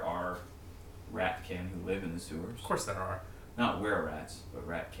 There are ratkin who live in the sewers. Of course there are. Not were-rats, but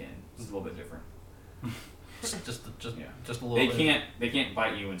ratkin. It's a little bit different. just a little. They can't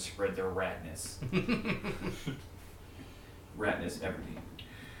bite you and spread their ratness. Ratness Everdeen.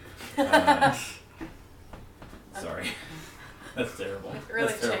 Sorry. That's terrible. It really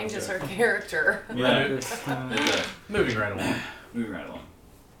That's terrible changes joke. her character. Yeah. It does. Moving right along. Moving right along.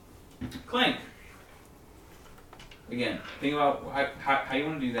 Clank. Again, think about how you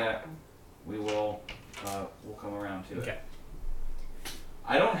want to do that. We'll come around to it.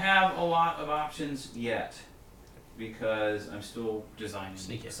 I don't have a lot of options yet because I'm still designing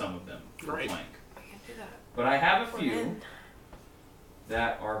some of them for Clank. I can't do that. But I have a We're few in.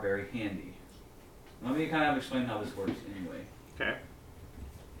 that are very handy. Let me kind of explain how this works anyway. Okay.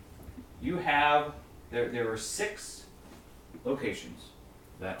 You have, there are 6 locations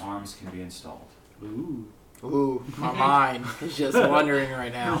that arms can be installed. Ooh, my mind is just wandering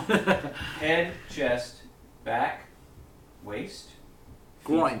right now. Head, chest, back, waist,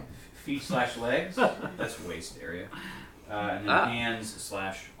 Groin. feet/legs, that's waist area, and then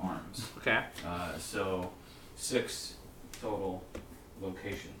hands/arms. Okay. So 6 total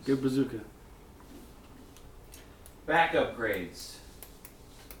locations. Good bazooka. Back upgrades.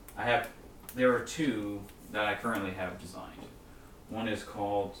 There are 2 that I currently have designed. One is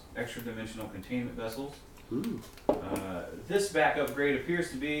called extra dimensional containment vessels. Ooh. This back upgrade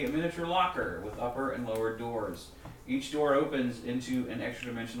appears to be a miniature locker with upper and lower doors. Each door opens into an extra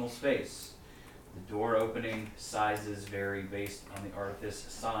dimensional space. The door opening sizes vary based on the artifice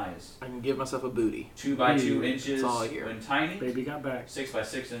size. I can give myself a booty. 2 by 2 inches That's all I hear. when tiny. Baby got back. 6 by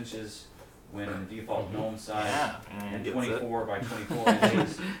 6 inches when in the default gnome size. Yeah, And gets 24 by 24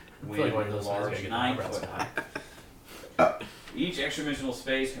 inches when like while you're the listening, large it's gonna 9 get foot height. Each extra dimensional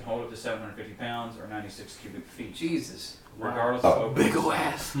space can hold up to 750 pounds or 96 cubic feet. Jesus. Regardless of opening. Big ol'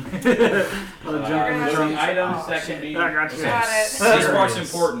 ass. The items that can be. I got you. Got it. This part's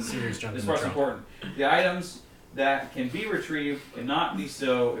important. Serious jump This in the part's trunk. important. The items that can be retrieved cannot be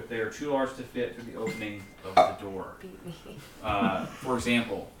so if they are too large to fit through the opening of the door. Beat me. For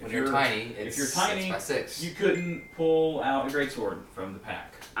example, When you're tiny, if it's you're tiny, 6 by 6. you couldn't pull out a greatsword from the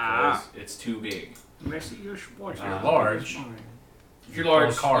pack because it's too big. Messi, you're sports. If you're large, If you're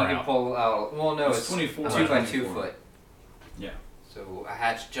large, Pull a car You can out. pull out. Well, no, It's it's 24 2 by by 2 24. foot. Yeah. So a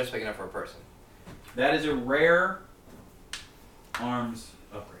hatch just big enough for a person. That is a rare arms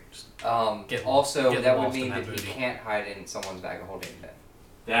upgrade. Get Also, get that would lost in mean that that booty. he can't hide in someone's bag of holding then.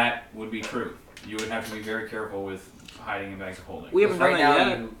 That would be true. You would have to be very careful with hiding in bags of holding. We haven't done Right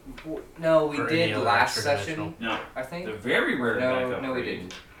that now, yet. no, we For any did other last extra session, No, I think. the very rare back upgrade No, we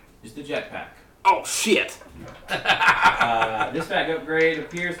didn't. is the jetpack. Oh shit! This bag upgrade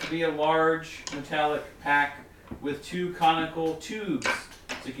appears to be a large metallic pack with 2 conical tubes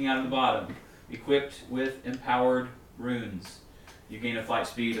sticking out of the bottom, equipped with empowered runes. You gain a flight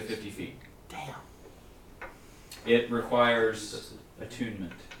speed of 50 feet. Damn. It requires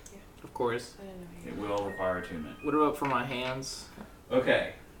attunement. Of course. I didn't know It will require attunement. What about for my hands?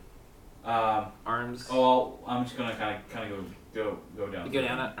 Okay. Arms. Oh, I'm just gonna kind of go down. You go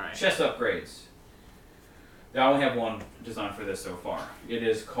down it. All right. Chest upgrades. I only have one design for this so far. It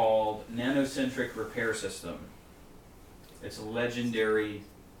is called Nanocentric Repair System. It's a legendary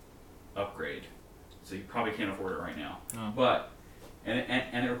upgrade, so you probably can't afford it right now. Oh. But and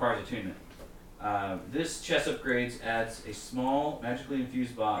it requires attunement. This chest upgrades adds a small magically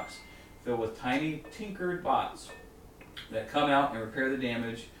infused box filled with tiny tinkered bots that come out and repair the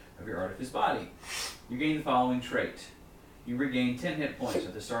damage of your artifice body. You gain the following trait. You regain 10 hit points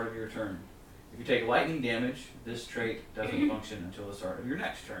at the start of your turn. If you take lightning damage, this trait doesn't function until the start of your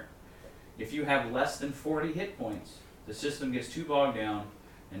next turn. If you have less than 40 hit points, the system gets too bogged down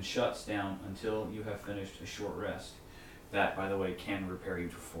and shuts down until you have finished a short rest. That, by the way, can repair you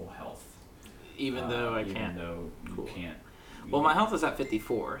to full health. Even though I even can't. though you can't. Well, my health is at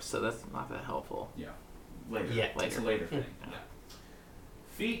 54, so that's not that helpful. Yeah. Later. Yeah, It's a later. later thing. Yeah.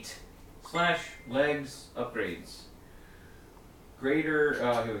 Feet/legs upgrades. Greater,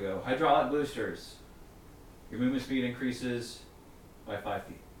 here we go. Hydraulic boosters. Your movement speed increases by 5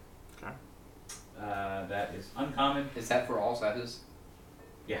 feet. Okay. That is uncommon. Is that for all sizes?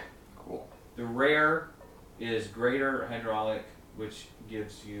 Yeah. Cool. The rare is greater hydraulic, which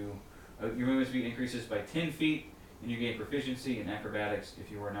gives you your movement speed increases by 10 feet, and you gain proficiency in acrobatics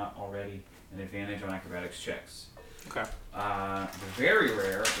if you are not already an advantage on acrobatics checks. Okay. The very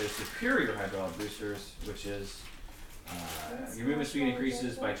rare is superior hydraulic boosters, which is your movement speed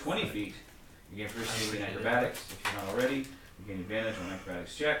increases by 20 feet. You gain proficiency in acrobatics if you're not already. You gain advantage on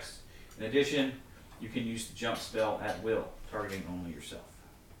acrobatics checks. In addition, you can use the jump spell at will, targeting only yourself.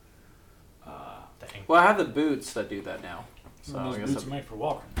 Well, I have the boots that do that now. So Those I guess boots are made for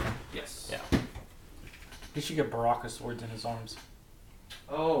walking. Yes. Yeah. He should get Baraka swords in his arms.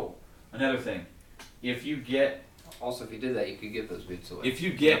 Oh, another thing. If you get Also, if you did that, you could give those boots away. If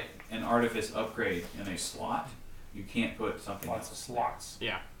you get an artifice upgrade in a slot, you can't put something Lots of else. slots.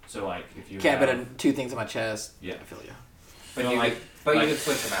 Yeah. So like if you Can't have, put in 2 things on my chest. Yeah. I feel you. but so you like, could, but like- you could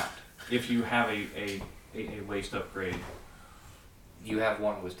switch them out. if you have a waist upgrade, You have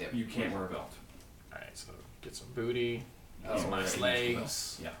one with dip. you can't wear a belt. Alright, so get some booty. Oh, Some nice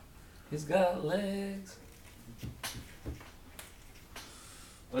legs. Yeah. He's got legs.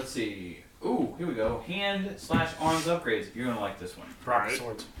 Let's see. Ooh, here we go. Hand/arms upgrades. You're gonna like this one. Baraka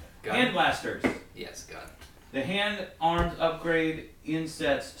swords. Gun. Hand blasters. Yes, gun. The hand-arms upgrade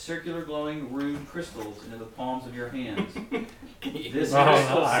insets circular glowing rune crystals into the palms of your hands. This Oh,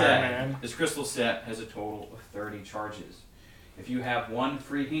 crystal Iron set. Man. This crystal set has a total of 30 charges. If you have one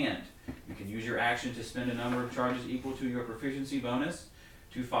free hand, you can use your action to spend a number of charges equal to your proficiency bonus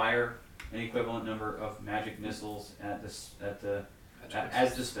to fire an equivalent number of magic missiles as the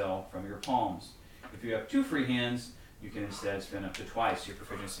spell from your palms. If you have 2 free hands, you can instead spend up to twice your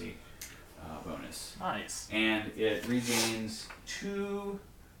proficiency bonus. Nice. And it regains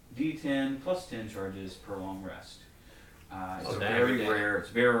 2d10 plus 10 charges per long rest. It's Oh, a damn. very rare, it's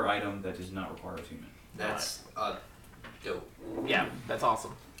a very rare item that does not require attunement. That's dope. Yeah, that's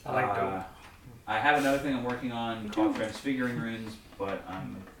awesome. I like dope. I have another thing I'm working on called transfiguring runes, but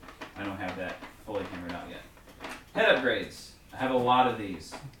I don't have that fully hammered out yet. Head upgrades. I have a lot of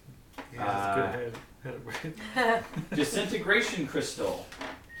these. Yeah, that's a good head. Disintegration crystal.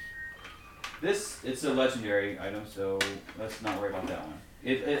 It's a legendary item, so let's not worry about that one.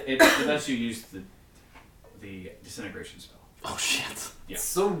 It lets you use the disintegration spell. Oh shit. Yeah.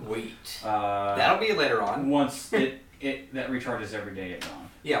 So wait. Uh, That'll be later on. Once that recharges every day at dawn.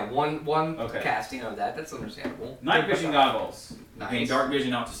 Yeah, one Okay. casting of that. That's understandable. Night vision goggles. You gain Nice. dark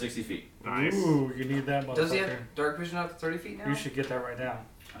vision out to 60 feet. Nice. Ooh, you need that motherfucker. Does he have dark vision out to 30 feet now? You should get that right now.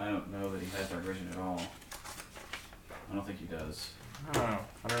 I don't know that he has dark vision at all. I don't think he does. I don't know.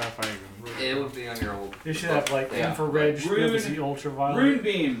 I don't know if I even. It would be on your old. You should have like Yeah. infrared, you should be able to Rune- see ultraviolet. Rune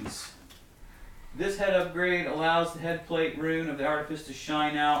beams. This head upgrade allows the head plate rune of the artifice to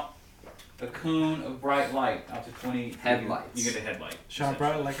shine out a cone of bright light out to 20 feet. Headlights. You get a headlight. Shine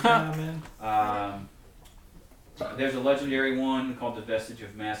bright like a diamond. There's a legendary one called the Vestige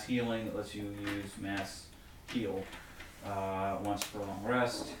of Mass Healing that lets you use Mass Heal once per long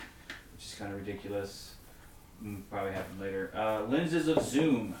rest, which is kind of ridiculous. Probably happen later. Lenses of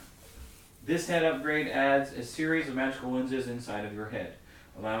Zoom. This head upgrade adds a series of magical lenses inside of your head,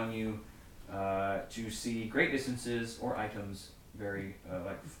 allowing you to see great distances or items very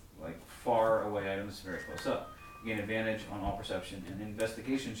like far away items very close up. You gain advantage on all perception and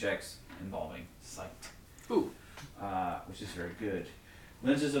investigation checks involving sight. Ooh. Which is very good.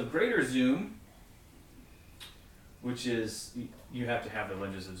 Lenses of greater zoom, which is you have to have the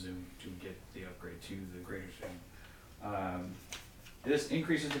lenses of zoom to get the upgrade to the greater zoom. This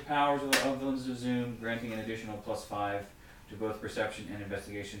increases the powers of the lenses of zoom, granting an additional +5 to both perception and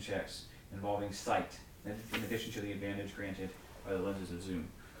investigation checks involving sight, in addition to the advantage granted by the lenses of zoom,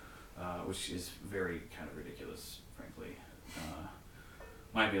 which is very kind of ridiculous, frankly.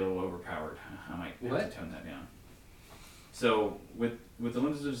 Might be a little overpowered. I might have to tone that down. So with the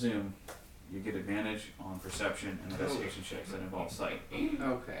lenses of zoom, you get advantage on perception and investigation checks that involve sight.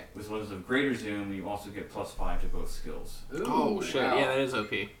 Okay. With lenses of greater zoom, you also get +5 to both skills. Ooh, Oh shit! wow. Yeah, that is OP.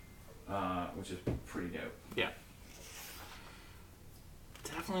 Which is pretty dope. Yeah.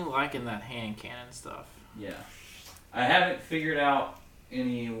 Definitely liking that hand cannon stuff. Yeah. I haven't figured out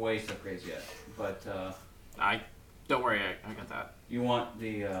any waist upgrades yet, but Don't worry, I got that. you want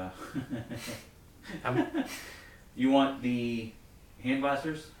the you want the hand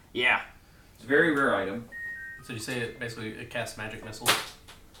blasters? Yeah. It's a very rare item. So you say it casts magic missiles?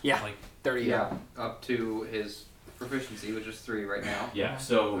 Yeah. Like 30. Yeah, up to his proficiency, which is 3 right now. Yeah.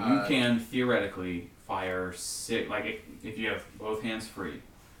 So you can theoretically fire 6. Like if you have both hands free,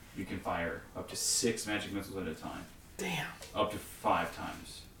 you can fire up to 6 magic missiles at a time. Damn. Up to 5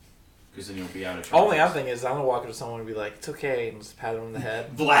 times. Because then you'll be out of charge. Only I'm thinking is I'm gonna walk up to someone and be like, "It's okay," and just pat them on the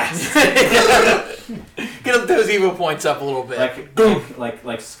head. Blast. Get those evil points up a little bit.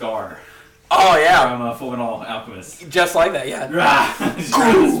 Like Scar. Oh yeah. From Fullmetal Alchemist. Just like that, yeah. Just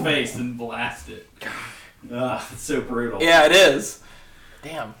grab his face and blast it. It's so brutal. Yeah, it is.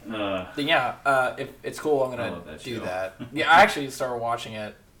 Damn. Then if it's cool, I'm I gonna love that do show. that. Yeah, I actually started watching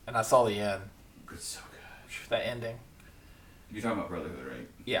it, and I saw the end. It's so good. That ending. You're talking about Brotherhood, right?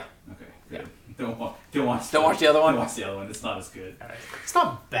 Yeah. Okay. Good. Don't watch. Don't watch the other one? Don't watch the other one. It's not as good. All right. it's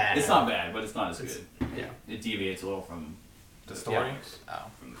not bad. It's not bad, but it's not as good. Yeah. It deviates a little from The story? comics. Oh.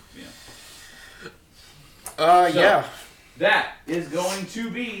 So, yeah. That is going to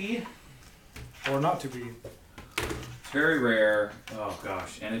be Or not to be. very rare. Oh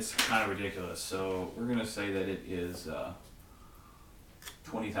gosh, and it's kind of ridiculous. So we're gonna say that it is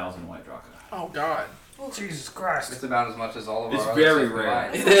 20,000 white draka. Oh God. Jesus Christ. It's about as much as all of It's our very other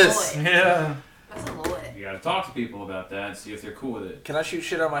rare. stuff It is. Yeah. That's a lot. You gotta talk to people about that and see if they're cool with it. Can I shoot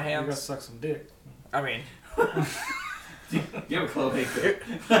shit out my You gotta hands? suck some dick. I mean, You have a cloaca.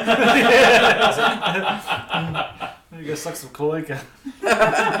 You gotta suck some cloaca.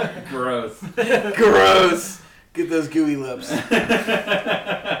 Gross. gross. Get those gooey lips. Like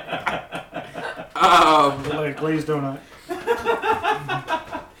a glazed donut.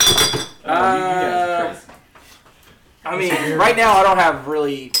 I mean, right now I don't have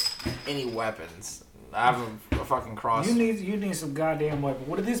really any weapons. I have a fucking cross. You need some goddamn weapon.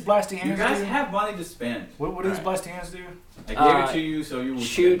 What do these blasty hands You guys do? have money to spend. What do these blasty hands do? I gave it to you, so you will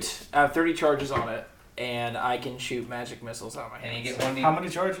shoot. I have 30 charges on it, and I can shoot magic missiles out of my And you hands. get 1d, How many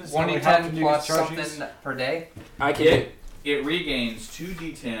charges? 1d10 plus something per day. I can. It regains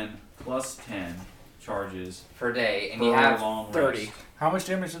 2d10 plus 10 charges Per day, and per you have long 30. rest. How much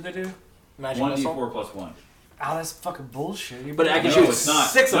damage did they do? Magic missile. 1d4 plus 1. Oh, that's fucking bullshit. You But I can No, shoot it's not.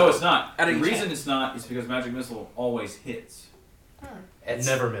 6 No, of it's them. not. Out The of each reason hand. it's not is because magic missile always hits. It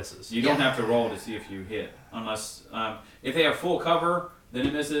never misses. You don't have to roll to see if you hit, unless if they have full cover, then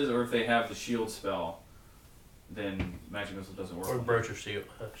it misses, or if they have the shield spell, then magic missile doesn't work. Or broach or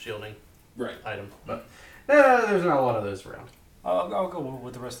shielding Right. item. But there's not a lot of those around. I'll go with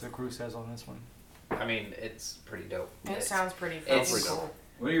what the rest of the crew says on this one. I mean, it's pretty dope. It sounds pretty It's fucking cool.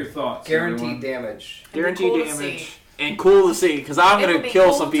 What are your thoughts? guaranteed everyone? damage. Guaranteed Cool to damage. see. And cool to see, because I'm It gonna would be kill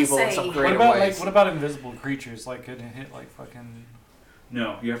cool some to people in see. some What creative What ways. about invisible creatures? Like, could it hit like fucking?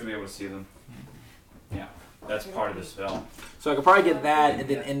 No, you have to be able to see them. Yeah, that's part of the spell. So I could probably get that, and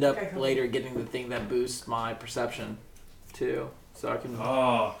then end up later getting the thing that boosts my perception, too. So I can.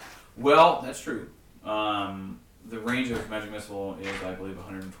 Oh, well, that's true. The range of magic missile is, I believe,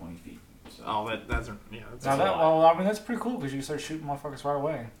 120 feet. So. Oh, that's yeah. That's Now a that, lot. well, I mean that's pretty cool because you can start shooting motherfuckers right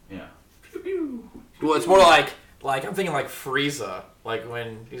away. Yeah. Pew pew. Well, it's more like I'm thinking like Frieza, like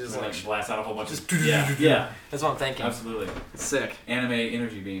when he's just like. blast out a whole bunch of. Yeah. That's what I'm thinking. Absolutely. It's sick. Anime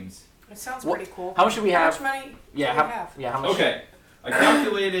energy beams. It sounds What- pretty cool. How much do we How have? much money Yeah, do how, we have? yeah. How much? Okay, I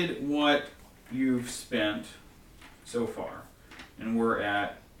calculated what you've spent so far, and we're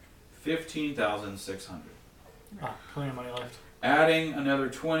at 15,600. Ah, plenty of money left. Adding another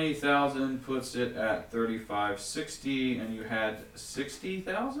 20,000 puts it at 3,560, and you had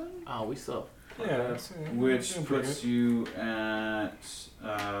 60,000, Oh, we still. Yeah, which puts you at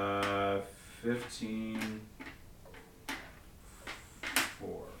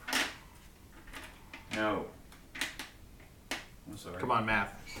 15,400. No. I'm sorry. Come on,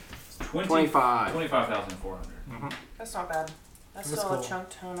 math. 25. 25. 25,400. That's not bad. That's That's still cool. a chunk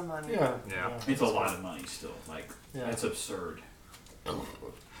ton of money. Yeah. Yeah. It's a lot of money still. Like, Yeah. it's absurd.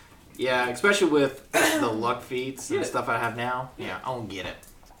 Yeah, especially with the luck feats and stuff I have now. Yeah, I don't get it.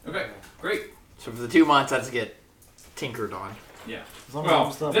 Okay, great. So for the 2 months, I have to get tinkered on. Yeah. Well,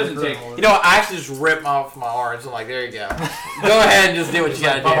 It doesn't take. You know what? I actually just rip off my arms. I'm like, there you go. Go ahead and just do what you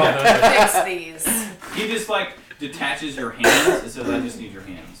gotta Fix these. He just like detaches your hands and says, "I just need your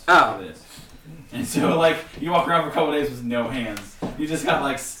hands Oh. for this." And so like you walk around for a couple days with no hands. You just got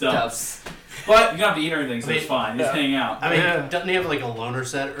like stuff. But you don't have to eat or anything, so it's fine. Just hang out. I mean, Yeah. doesn't he have like a loner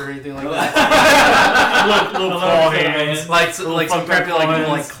set or anything like that? little claw hands. Like some crappy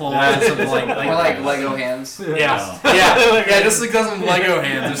like claws or something like Or like Lego hands. Yeah. Yeah, just like some Lego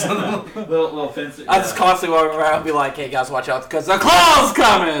hands or something. little fence. I just constantly walk around and be like, hey guys, watch out because the claw's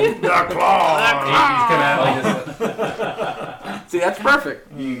coming! The claw! See, that's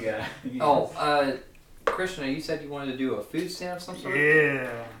perfect. You got. Oh, Krishna, you said you wanted to do a food stand of some sort? Yeah.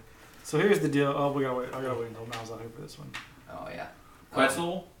 So here's the deal. Oh, we gotta wait. I gotta wait until Mal's out here for this one. Oh, yeah.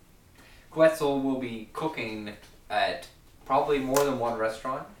 Quetzal. Quetzal will be cooking at probably more than one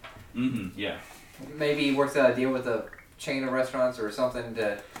restaurant. Mm-hmm. Yeah. Maybe he works out a deal with a chain of restaurants or something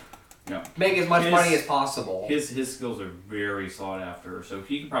to Yeah. make as much money as possible. His skills are very sought after, so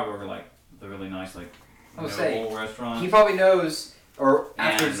he can probably work at like the really nice like I would say, noble restaurant. he probably knows, or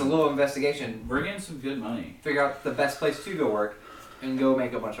after And just a little investigation, bring in some good money. figure out the best place to go work and go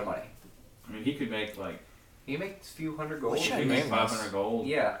make a bunch of money. I mean, he could make like He makes a few hundred gold. What should I he makes name this? 500 gold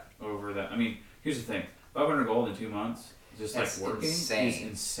Yeah. over that. I mean, here's the thing: 500 gold in 2 months, just That's like working, insane. is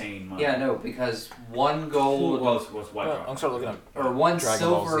insane money. Yeah, no, because one gold Well, it's white I'm rock. starting looking up. or one Dragon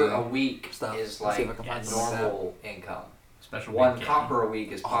Ball silver Z a week stuff. is Let's see if like I can find normal income. Special One weekend. copper a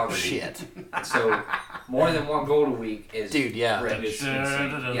week is Oh, poverty. shit. So more than one gold a week is Dude, yeah. rich. It's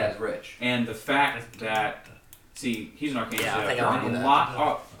insane. Yeah, it's rich. And the fact that, see, he's an arcane Yeah, I chef. think There I aren't knew a that. lot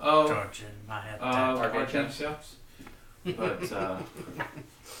of George in my head. Arcane arcane chefs. chefs, but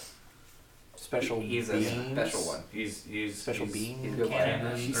Special He's a beans. special one. he's Special he's, bean he's good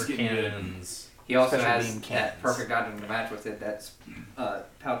cannons. He's Or getting good. cannons. He also Special has bean that cannons. perfect item to match with it. That's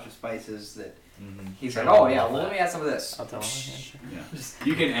pouch of spices that Mhm. he's like, oh yeah, well let me add some of this. I'll tell him. Yeah.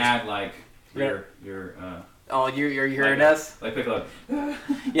 You can add like your Oh, you're hearing like, us? like pick up.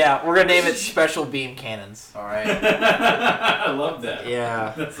 Yeah, we're gonna name it Special Beam Cannons. All right. I love that.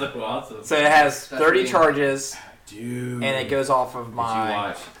 Yeah. That's so awesome. So it has Special 30 beam. charges, Dude. and it goes off of Did you my.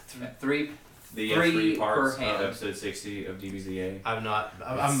 watch Three. the Three 3 parts per of hand. episode 60 of DBZA? I'm not.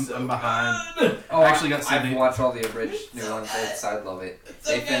 It's so I'm behind. Oh, I actually got I've Sydney. watched all the abridged new ones. I love it.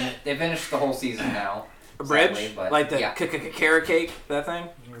 They finished the whole season now. A bridge? sadly, but Like the yeah. carrot cake, that thing?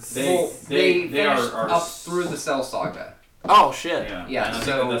 They finished are up through the Cell Saga. Oh, shit. Yeah, Yeah, and I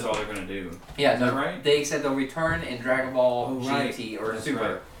so- think that's all they're gonna do. Yeah, Is that right? They said they'll return in Dragon Ball Oh, right. GT or That's Super.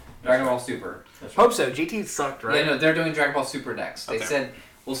 right. Dragon Ball Super. That's right. Hope so. GT sucked, right? Yeah, no, they're doing Dragon Ball Super next. They Okay. said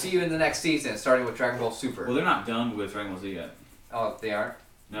we'll see you in the next season, starting with Dragon Ball Super. Well, they're not done with Dragon Ball Z yet. Oh, they aren't.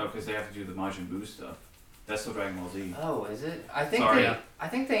 No, because they have to do the Majin Buu stuff. That's still Dragon Ball Z. Oh, is it? I think Sorry. they. I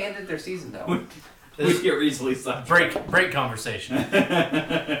think they ended their season though. We get easily sidetracked. Break conversation.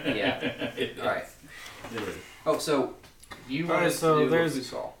 Yeah. All right. It is. Oh, so you All right, wanted so to do there's- a food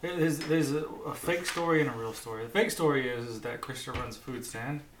stall. There's a fake story and a real story. The fake story is that Krista runs a food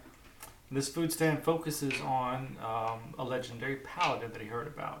stand. This food stand focuses on a legendary paladin that he heard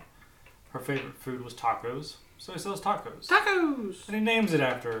about. Her favorite food was tacos, so he sells tacos. Tacos! And he names it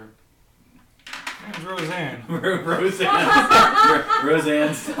after her. Her name's Roseanne.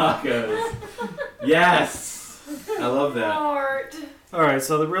 Roseanne's tacos. Yes, I love that. Art. All right,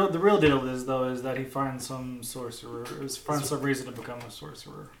 so the real deal is that he finds some sorcerer, finds some reason to become a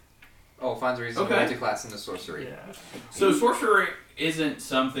sorcerer. Oh, finds a reason Okay. to multi-class into sorcery. Yeah. So sorcery isn't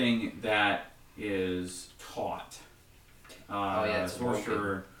something that is taught. Oh, yeah, it's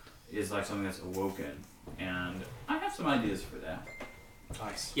sorcerer is like something that's awoken, and I have some ideas for that.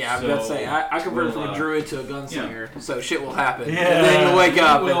 Nice. Yeah, I was about to say, I converted we'll, from a druid to a gunslinger, so shit will happen. Yeah. And then you'll wake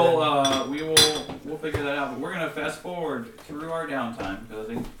up. We'll figure that out. But we're gonna fast forward through our downtime because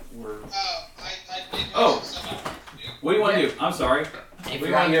I think we're. I did Oh. have some to do. What do you want to do? I'm sorry. If What do you're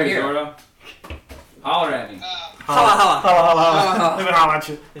you want not to do, here. Zordo? Holler at me. Holla, holla. Holla. Let me holla at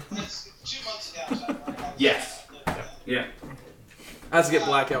you. It's 2 months ago. So I was, Yes. Yeah. I have to get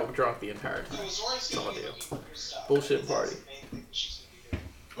blackout drunk the entire time. So Zora's That's all gonna I be do. looking for Gustav. Bullshit That's party. the main thing she's gonna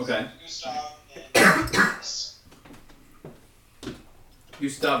be doing. Okay. Gustav and Nyx. You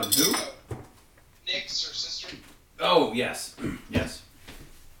stopping who? Nyx, her sister. Oh yes. Yes.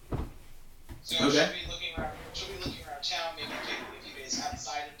 So Okay. she'll be looking around town, maybe taking a few days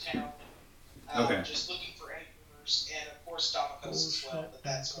outside of town. Okay. Just looking for any rumors, and of course Damokos as well, but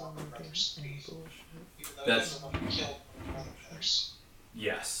that's one of her brother's beef. Even though That's- he's the one who killed one of her brothers.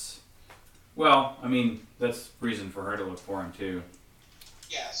 Well, I mean, that's reason for her to look for him too.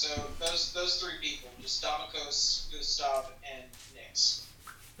 Yeah, so those three people, just Domikos, Gustav, and Nyx.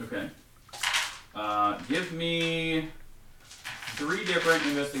 Okay. Give me 3 different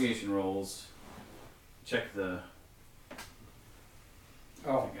investigation rolls. Check the.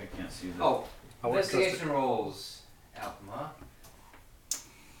 Oh. I can't see the. Oh, I wouldn't trust investigation rolls, Alchema.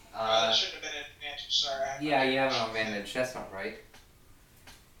 That shouldn't have been an advantage, sorry. Yeah, you have an advantage. That's not right.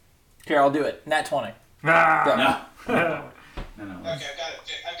 Here, I'll do it. Nat 20. Ah! No. No. Okay,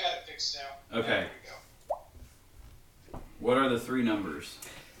 I've got it fixed now. Okay. There we go. What are the 3 numbers?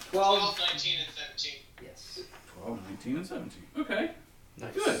 12, 19, and 17. Yes. 12, 19, and 17. Okay.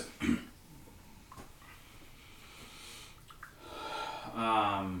 Nice. Good.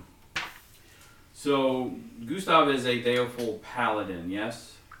 So Gustav is a Deoful paladin,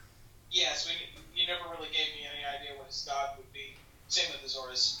 yes? Yes, you never really gave me any idea what his god would be. Same with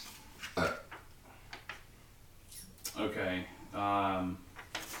Azores. Okay. I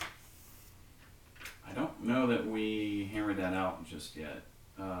don't know that we hammered that out just yet.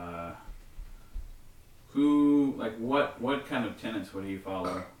 What kind of tenets would he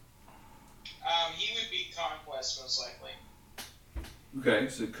follow? He would be Conquest, most likely. Okay,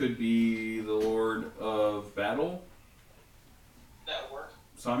 so it could be the Lord of Battle, That would work.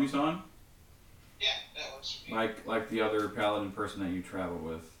 Sami-san? Yeah, that works for me. Like the other paladin person that you travel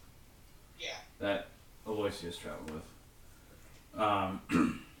with. Yeah. That Aloysius traveled with.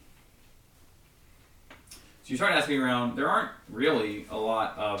 So you start asking around. There aren't really a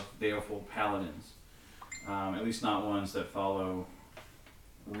lot of Deoful paladins. At least not ones that follow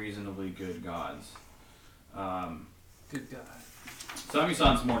reasonably good gods. Good guy.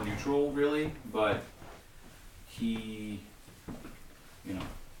 Sami-san's more neutral, really, but he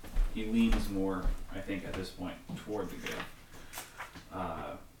leans more, I think, at this point, toward the good.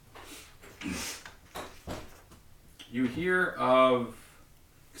 You hear of,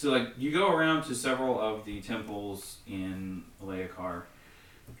 you go around to several of the temples in Aleakar,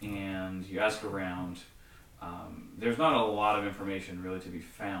 and you ask around. There's not a lot of information really to be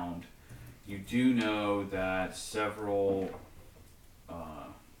found. You do know that several,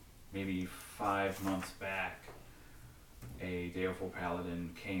 maybe 5 months back, a Deoful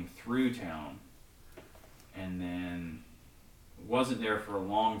paladin came through town, and then wasn't there for a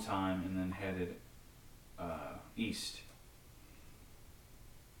long time, and then headed east.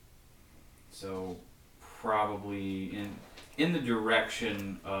 So probably in the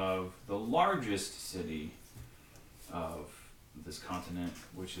direction of the largest city of this continent,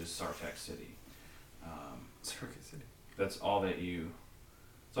 which is Sartek City. Circuit City. That's all that you're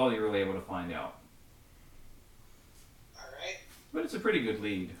really able to find out. Alright. But it's a pretty good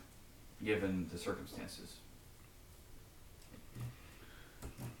lead, given the circumstances.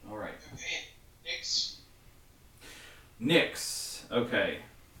 All right. Okay, Nyx. Nyx. Okay.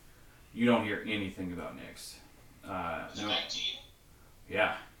 You don't hear anything about Nyx. Was it 19?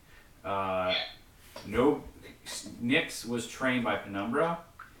 Yeah. No. Nyx was trained by Penumbra.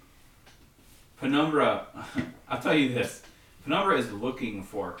 Penumbra, I'll tell you this. Penumbra is looking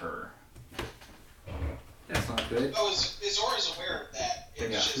for her. That's not good. Oh, Zora's aware of that.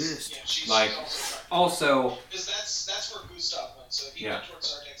 It's Yeah. just, she's Like- Also, because that's where Gustav went. So if he went towards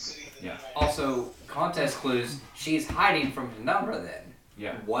Sartek City, then Yeah. he might. also, context clues. She's hiding from Penumbra then.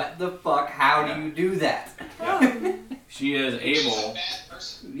 Yeah. What the fuck? How do you do that? Yeah. She is She's a able. bad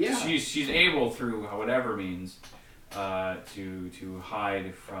person. Yeah. She's able through whatever means to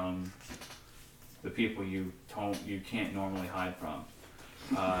hide from the people you can't normally hide from.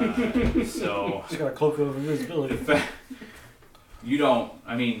 So She's got a cloak of invisibility. the fact you don't.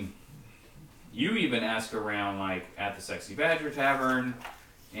 I mean, you even ask around like at the Sexy Badger Tavern,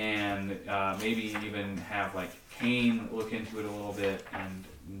 and maybe even have like Kane look into it a little bit, and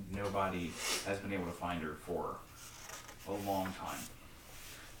nobody has been able to find her for a long time.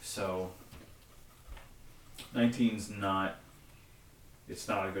 So 19's not. It's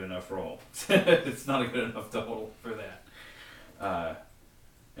not a good enough roll. It's not a good enough total for that.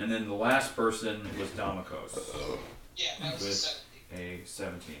 And then the last person was Domikos Yeah, that was a with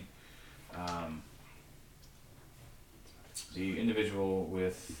 17. a 17. The individual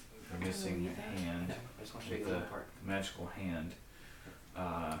with the missing hand, No, I just want to show with you the the part. magical hand.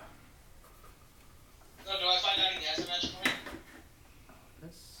 Oh, do I find out he has a magical hand?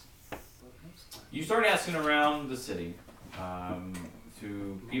 You start asking around the city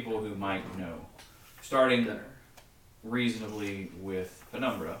to people who might know, starting reasonably with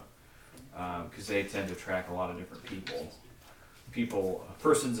Penumbra, because they tend to track a lot of different people,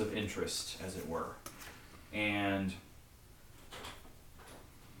 persons of interest, as it were. And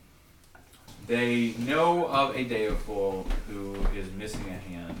They know of a Deofool who is missing a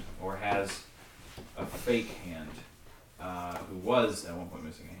hand, or has a fake hand, who was at one point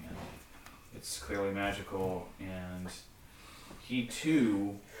missing a hand. It's clearly magical, and he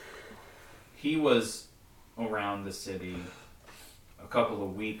was around the city a couple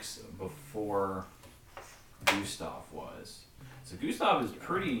of weeks before Gustav was. So Gustav is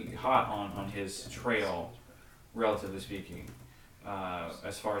pretty hot on his trail, relatively speaking,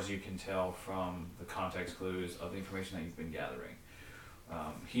 as far as you can tell from the context clues of the information that you've been gathering.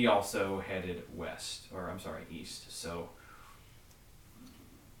 He also headed east, so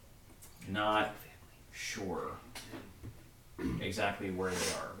not sure exactly where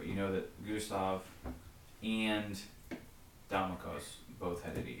they are, but you know that Gustav and Damakos both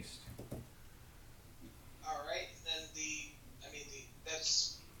headed east. Alright, then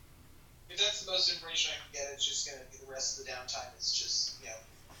if that's the most information I can get, it's just gonna be the rest of the downtime is just,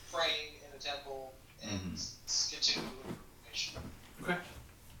 praying in a temple and continuing with information. Okay.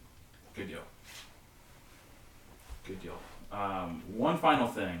 Good deal. One final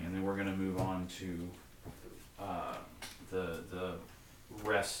thing, and then we're going to move on to the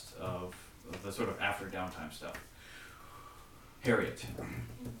rest of the sort of after downtime stuff. Harriet,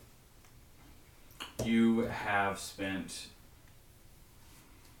 you have spent,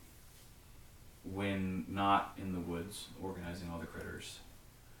 when not in the woods, organizing all the critters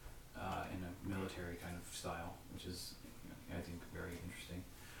in a military kind of style, which is, I think, very interesting.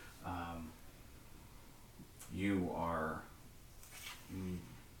 You are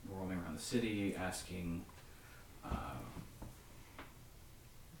roaming around the city, asking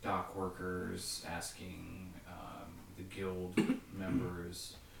dock workers, asking the guild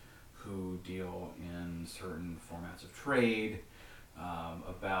members who deal in certain formats of trade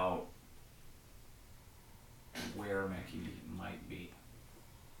about where Meki might be.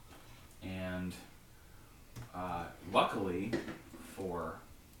 And luckily for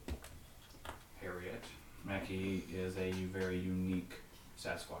Harriet, Meki is a very unique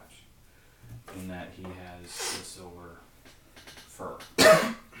Sasquatch in that he has the silver fur,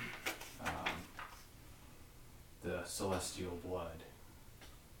 the celestial blood,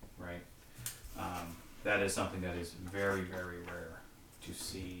 right? That is something that is very, very rare to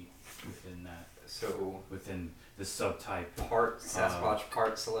see within that. So within the subtype part Sasquatch,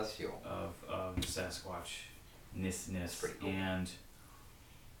 part celestial of Sasquatch-ness, pretty cool. And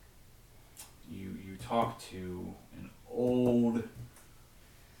you talk to an old,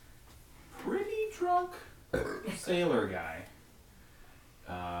 pretty drunk sailor guy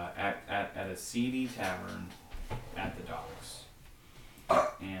at a seedy tavern at the docks,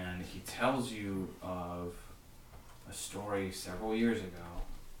 and he tells you of a story several years ago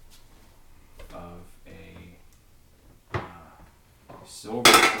of a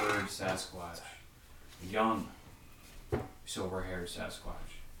silver-haired Sasquatch, a young silver-haired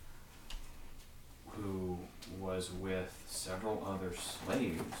Sasquatch, who was with several other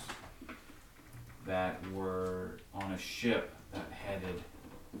slaves that were on a ship that headed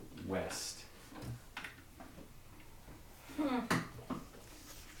west. How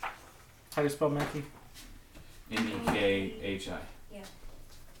do you spell Meki? Mekhi. Yeah.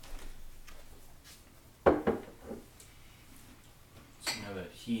 So you know that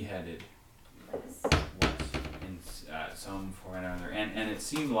he headed West. west in some form or another, and it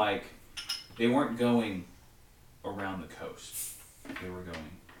seemed like they weren't going around the coast. They were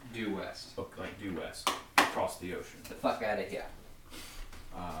going due west. Due west, across the ocean. The fuck out of here.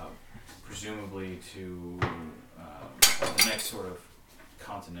 Presumably to the next sort of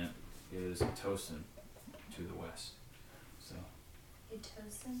continent is Tosin to the west. So.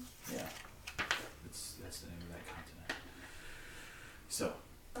 Itosin? Yeah. That's the name of that continent. So.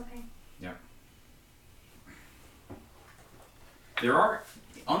 Okay. Yeah. There are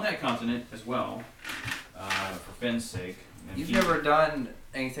on that continent as well, for Finn's sake. And You've never done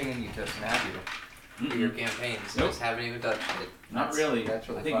anything in Utosin, have you? For your Mm-mm. campaigns. Nope. Just haven't even touched it. Not really. That's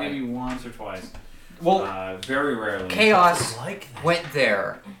really I think funny. maybe once or twice. Well, very rarely. Chaos Like that. went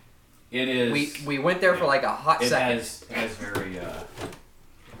there. It is. We went there for like a hot It second. has very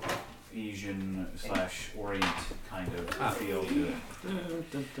Asian/Orient kind of feel to it.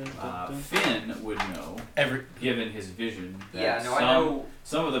 Finn would know, given his vision, that Yeah, no, I know.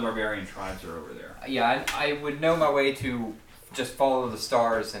 some of the barbarian tribes are over there. Yeah, I would know my way to just follow the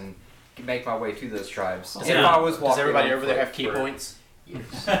stars and make my way to those tribes. If I was walking Does everybody on over there foot have key for- points?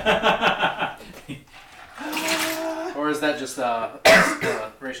 Or is that just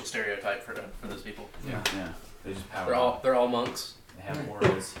a racial stereotype for those people? Yeah. They just power. They're all monks. They have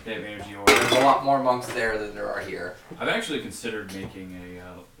auras. They have energy auras. There's a lot more monks there than there are here. I've actually considered making a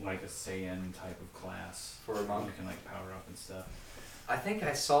like a Saiyan type of class For a monk? You can like power up and stuff. I think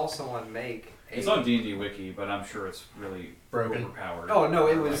I saw someone make a... It's on D&D Wiki, but I'm sure it's really Broken. overpowered. Oh no,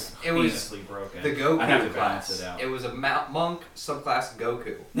 it was Like, it was heinously broken. the Goku I have to class. balance it out. It was a monk subclass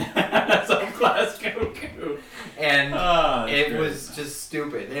Goku, Subclass Goku. and Ah, that's it great. was just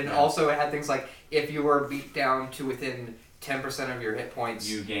stupid. And Yeah. also it had things like if you were beat down to within 10% of your hit points,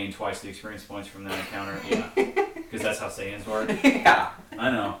 You gain twice the experience points from that encounter. Yeah, because that's how Saiyans work. yeah.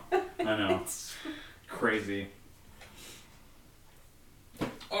 I know. Crazy.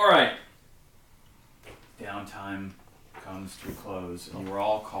 All right. Downtime comes to a close, and you were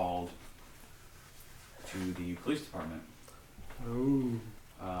all called to the police department. Ooh.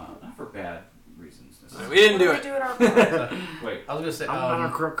 Not for bad reasons. We didn't do What it. do we do at our Wait. I was gonna say, I'm not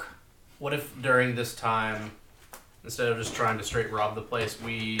a crook. what if during this time, instead of just trying to straight rob the place,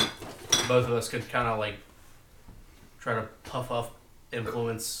 both of us could kind of like try to puff up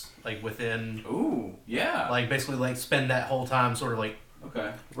influence like within, Ooh, yeah. like basically like spend that whole time sort of like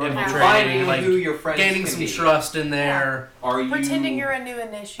Okay. infiltrating, Finding like who your friends gaining can some be. trust in there. Are you Pretending you're a new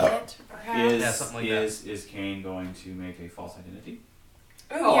initiate, perhaps. Is Yeah, something like that. is Kane going to make a false identity?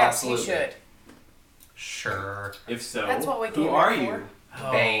 Ooh, Oh, yes, absolutely. he should. Sure. If so, That's what we who came are here you?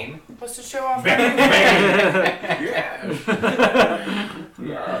 Oh. Bane. Was to show off. It's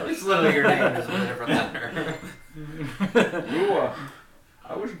literally your name, just with a different letter.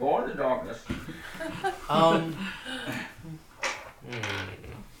 I was born in darkness. Hmm.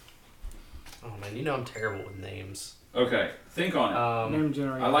 Oh man, you know I'm terrible with names. Okay, think on it. Name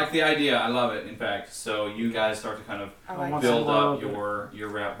generator. I like the idea. I love it. In fact, so you guys start to kind of I I like want that. build some up more your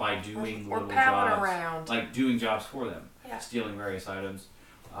rep by doing We're little palling jobs, around. like doing jobs for them, Yeah. stealing various items.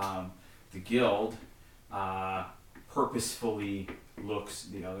 The guild purposefully looks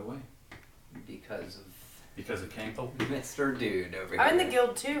the other way Because because of Kane. of Mr. Dude over here. I'm in the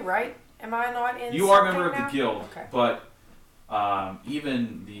guild too, right? Am I not in? You are a something member of now? the guild, Okay. but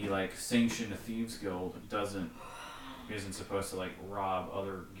even the like sanctioned thieves guild isn't supposed to like rob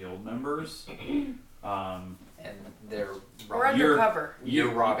other guild members. And they're We're robbing. undercover.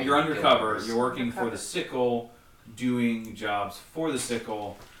 You're robbing You're guild undercover. members, You're working for Undercover. the sickle, doing jobs for the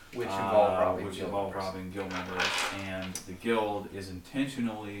sickle, which involve robbing which guild involve members. robbing guild members, and the guild is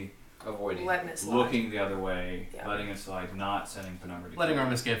intentionally Avoiding. Letting it slide. looking the other way, Yeah. letting it slide, not sending Penumbra to Letting kill our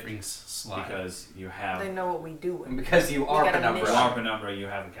you. misgivings slide. Because you have They know what we do. And because you are got a Penumbra, mission. you are Penumbra, you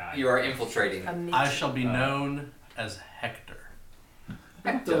have a guy. you are infiltrating. I shall be known as Hector.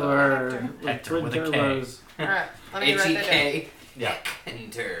 Hector. Hector Twin with a K. turbos. All right, let me write that down. H-E-K. Yeah.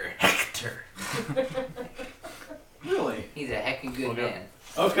 Enter. Hector. Really? He's a heckin' good We'll go. man.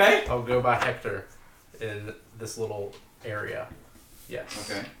 Okay. I'll go by Hector in this little area. Yes.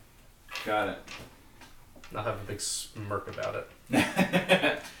 Okay. Got it. I'll have a big smirk about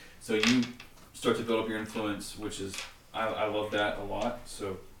it. So you start to build up your influence, which is I love that a lot.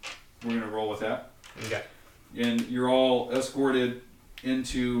 So we're gonna roll with that. Okay. And you're all escorted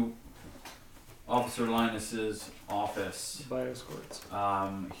into Officer Linus's office. By escorts.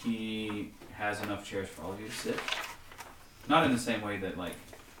 He has enough chairs for all of you to sit. Not in the same way that like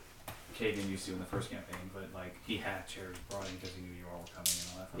Kagan used to in the first campaign, but like he had chairs brought in because he knew you all were coming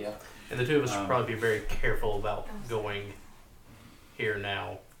and all that. Yeah. And the two of us should Um, probably be very careful about going here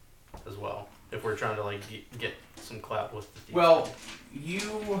now as well. If we're trying to like get some clout with the thieves. Well,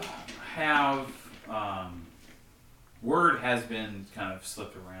 you have word has been kind of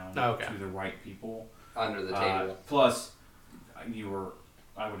slipped around Okay. to the right people. Under the table. Plus, you were,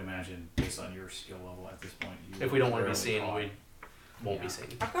 I would imagine, based on your skill level at this point, you if we don't want to be rarely seen, caught. we won't Yeah. be seen.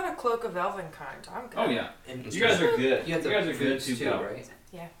 I've got a cloak of elvenkind. I'm good. Oh yeah, And you guys are good. You have You the guys are good boots to too, go. right?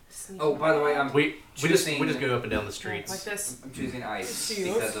 Yeah. sneak Oh, by the way, around. We just Choosing- go up and down the Yeah, streets. like this. I'm choosing ice See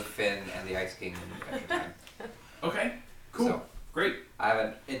because us. of Finn and the Ice King and Adventure Time. Okay, cool, So, great. I have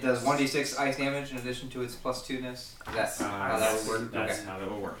an. It does 1d6 ice damage in addition to its +2ness. That's how that would work. That's Okay. how that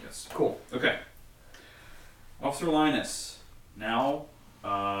will work. Yes. Cool. Okay. Officer Linus. Now,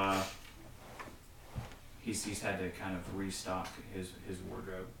 he's had to kind of restock his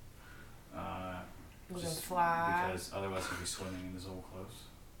wardrobe. Looking Just fly. because otherwise he'd be swimming in his old clothes.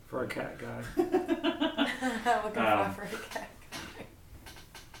 For a cat guy. Looking fly for a cat.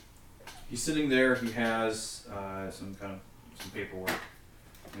 He's sitting there. He has some paperwork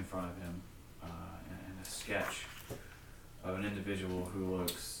in front of him and a sketch of an individual who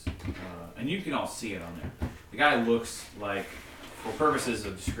looks, and you can all see it on there. The guy looks like, for purposes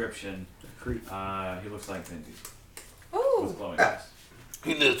of description, Creep. he looks like Vin Diesel Ooh. with glowing eyes.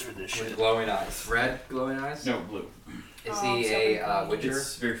 He lives for this With shit. glowing eyes. Red glowing eyes? No, blue. Is Oh, he something a cool. witcher?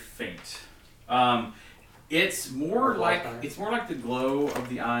 It's very faint. It's more Or like vampire? it's more like the glow of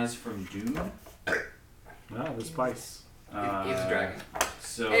the eyes from Dune. No, the spice. He's a dragon.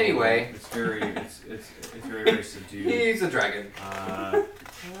 So Anyway. it's very it's very subdued. He's a dragon. Oh.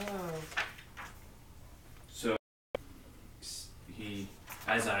 So he,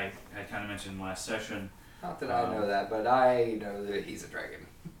 as I had kind of mentioned last session, Not that I know that, but I know that he's a dragon.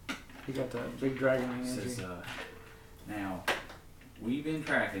 He got that big dragon energy. says, now we've been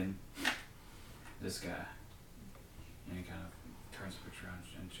tracking this guy, and he kind of turns the picture around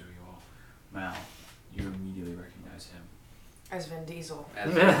and show you all. Mal, you immediately recognize him. As Vin Diesel.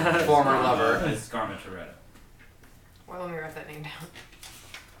 As a former lover. As Garma Toretto. Well, let me write that name down.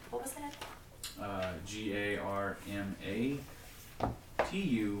 What was that? Garmaturreto.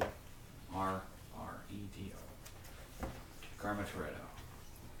 Garma Toretto.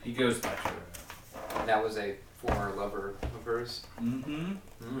 He goes by Toretto. That was a former lover of hers. Mm-hmm.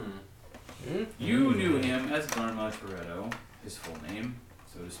 Mm. You knew him as Garma Toretto, his full name,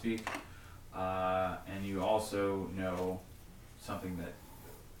 so to speak. And you also know something that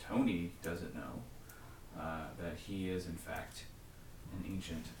Tony doesn't know, that he is in fact an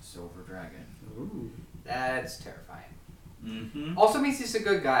ancient silver dragon. Ooh. That's terrifying. Mm-hmm. Also means he's a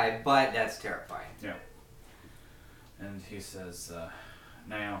good guy, but that's terrifying. Yeah. And he says,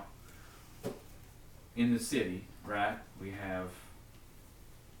 now, in the city, right, we have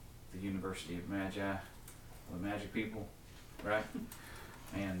the University of Magi, the magic people, right?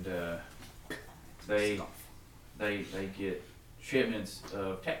 And they get shipments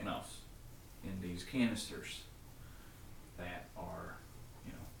of technos in these canisters that are,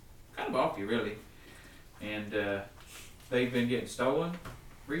 you know, kind of bulky, really. And they've been getting stolen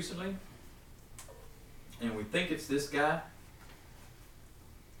recently. And we think it's this guy,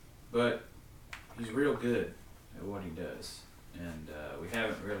 but he's real good at what he does. And we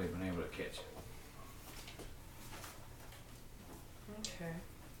haven't really been able to catch him. Okay.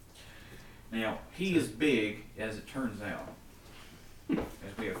 Now, he is big, as it turns out,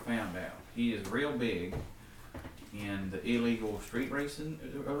 as we have found out. He is real big in the illegal street racing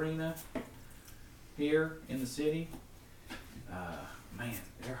arena here in the city. Man,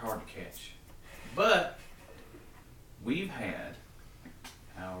 they're hard to catch. But we've had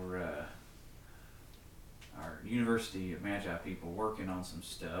our University of Magi people working on some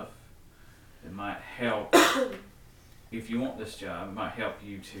stuff that might help. If you want this job, it might help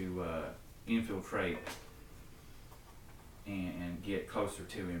you to infiltrate and get closer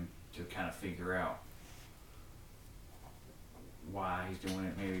to him to kind of figure out why he's doing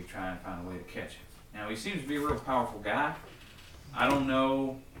it, maybe try and find a way to catch him. Now, he seems to be a real powerful guy. I don't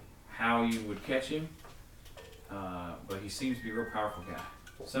know how you would catch him, but he seems to be a real powerful guy.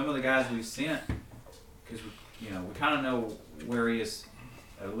 Some of the guys we sent, because we kind of know where he is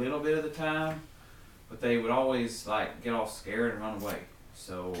a little bit of the time, but they would always like get all scared and run away.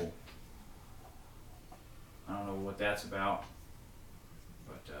 So I don't know what that's about,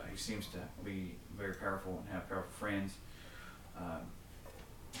 but he seems to be very powerful and have powerful friends. You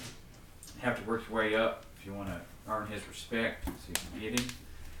have to work your way up if you want to earn his respect, so you can get him.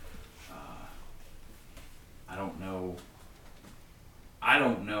 I don't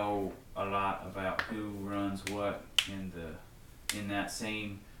know a lot about who runs what in that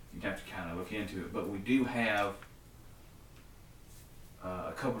scene. You'd have to kind of look into it, but we do have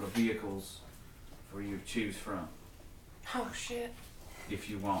a couple of vehicles for you to choose from Oh shit. if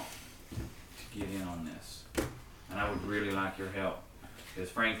you want to get in on this. And I would really like your help, because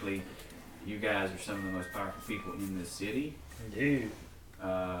frankly, you guys are some of the most powerful people in this city, Indeed.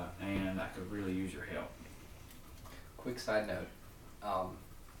 and I could really use your help. Quick side note.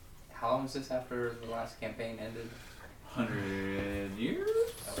 How long was this after the last campaign ended? 100 years?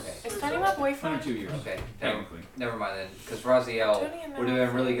 Okay. Is Tony my boyfriend? 102 years. Okay. Technically. Never mind then, because Raziel Tony and would have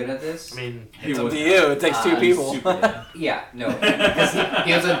been really good at this. I mean, He It's up was to you. It takes two he's people. super good. Yeah, no, because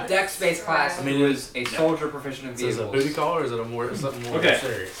he was a dex-based class. I mean, He was a soldier proficient in so is it a vehicles. booty call or is it something more Okay.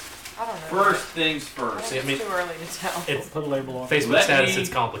 serious? I don't know. First things I first. See, I think mean- it's too early to tell. It's Put a label on it. Facebook Let status. me-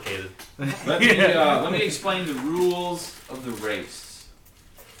 It's complicated. Let me explain the rules of the race.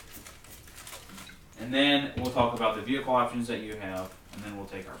 And then we'll talk about the vehicle options that you have, and then we'll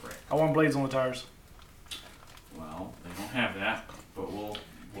take our break. I want blades on the tires. Well, they don't have that, but we'll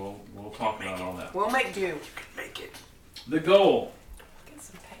talk about all that. We'll make do. The goal Get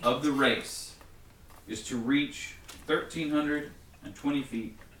some paint. of the race is to reach 1,320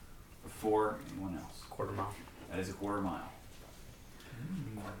 feet before anyone else. Quarter mile. That is a quarter mile.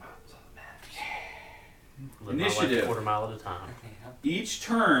 Live my life a Initiative. quarter mile at a time. Each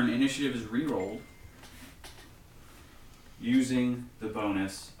turn, initiative is re-rolled using the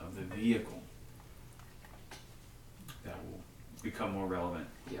bonus of the vehicle. That will become more relevant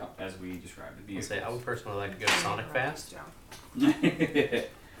as we describe the I'll vehicle. say I would personally like to go Sonic fast.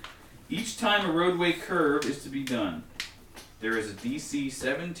 Each time a roadway curve is to be done, there is a DC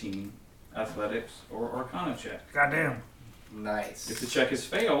 17 athletics or arcana check. Goddamn. Nice. If the check is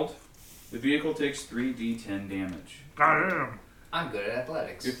failed, the vehicle takes 3d10 damage. Goddamn. I'm good at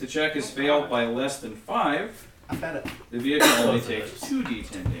athletics. If the check is failed by less than 5, I bet it. the vehicle only takes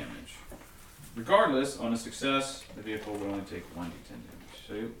 2d10 damage. Regardless, on a success, the vehicle will only take 1d10 damage.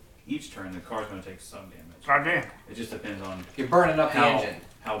 So each turn, the car's going to take some damage. Goddamn. It just depends on You're burning up the engine.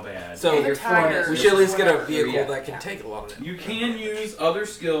 how bad. So Or the tires. we should at least get a vehicle Yeah. that can take a lot of it. You can use other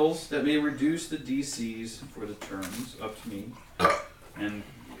skills that may reduce the DCs for the turns, up to me, and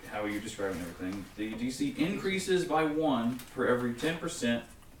how you describe everything. The DC increases by 1 for every 10%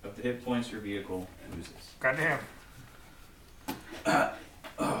 of the hit points your vehicle loses. Goddamn.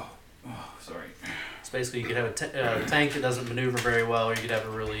 Sorry. So basically, you could have a tank that doesn't maneuver very well, or you could have a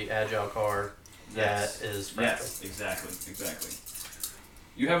really agile car that is fragile. Yes, exactly.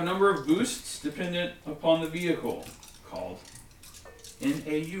 You have a number of boosts dependent upon the vehicle, called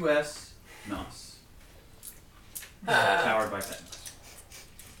NAUS NOS. Powered by F.A.T.E.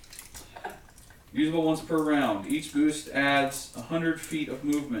 Usable once per round. Each boost adds 100 feet of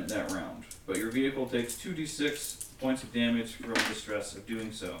movement that round, but your vehicle takes 2d6 points of damage from the stress of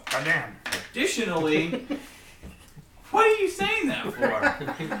doing so. Goddamn. Additionally, what are you saying that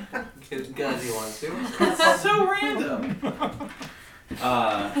for? Because he wants to. That's so random.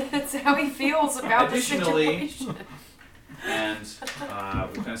 That's how he feels about the Additionally, situation. and we'll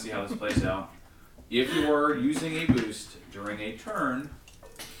kind of see how this plays out. If you are using a boost during a turn,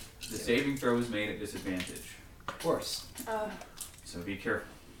 the saving throw is made at disadvantage. Of course. So be careful.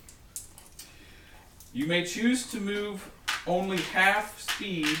 You may choose to move only half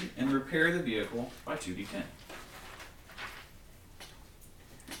speed and repair the vehicle by 2d10.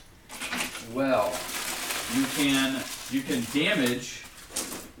 Well, You can damage.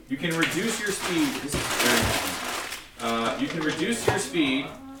 You can reduce your speed. This is very interesting. You can reduce your speed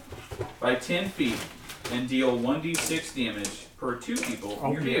by 10 feet and deal 1d6 damage per 2 people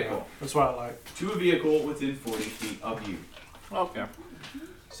in your vehicle. That's what I like. To a vehicle within 40 feet of you. Okay.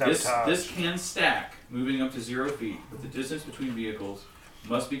 This can stack, moving up to 0 feet, but the distance between vehicles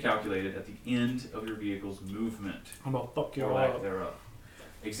must be calculated at the end of your vehicle's movement. I'm gonna fuck you Or all lack up. thereof.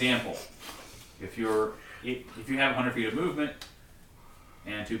 Example: if you have 100 feet of movement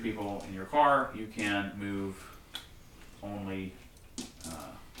and 2 people in your car, you can move only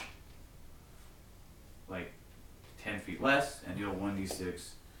like 10 feet less and deal 1d6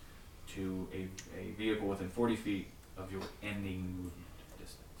 to a vehicle within 40 feet of your ending movement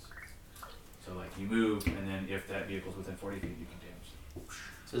distance. So like you move, and then if that vehicle's within 40 feet, you can damage them.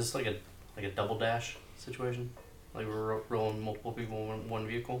 So is this like a double dash situation? Like we're rolling multiple people in one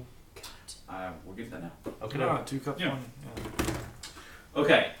vehicle? We'll get to that now. Okay. No, 2 cups. Yeah. 1. Yeah.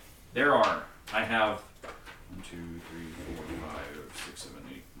 Okay, I have 1, 2, 3, 4, 5, 6, 7,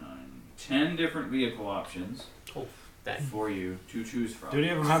 8, 9, 10 different vehicle options Oh, dang. for you to choose from. Do any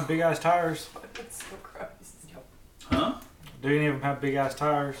of them have big ass tires? That's so gross. Huh? Do any of them have big ass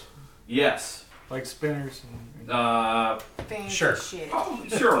tires? Yes. Like spinners? Fancy Sure. shit. Oh,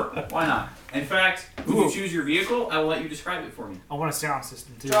 sure. Why not? In fact, when you choose your vehicle, I will let you describe it for me. I want a sound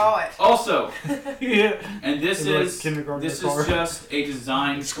system too. Draw it. Also, Yeah. and this Is it like is kindergarten this car? is just a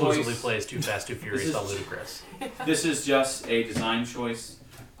design Exclusively choice. plays Too Fast, Too Furious is- by Ludacris. This is just a design choice.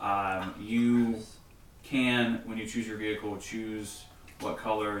 You can, when you choose your vehicle, choose what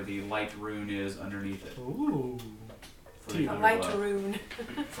color the light rune is underneath it Ooh. for the A light underglow. rune.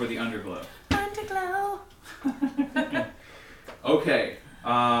 For the underglow. Underglow. Okay.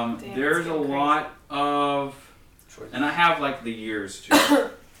 There's a lot of, and I have like the years too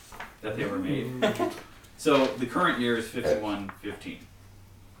that they were made. So the current year is 51-15.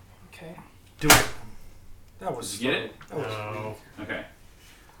 Okay. Do it. That was Did you get it? That was No. Okay.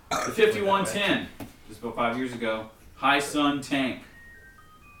 The 5110, just about 5 years ago, High Sun tank.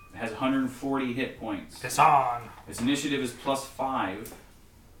 It has 140 hit points. It's on. Its initiative is +5,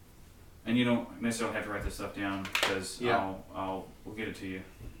 and you don't necessarily have to write this stuff down because Yeah. we'll get it to you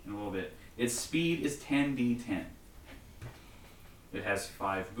in a little bit. Its speed is 10d10. It has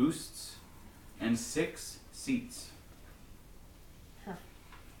 5 boosts and 6 seats. Huh.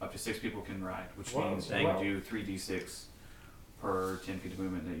 Up to 6 people can ride, which Whoa. means you can do 3d6 per 10 feet of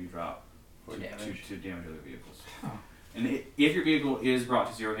movement that you drop For to damage. damage other vehicles. Huh. And if your vehicle is brought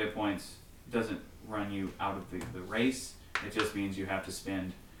to 0 hit points, doesn't run you out of the race. It just means you have to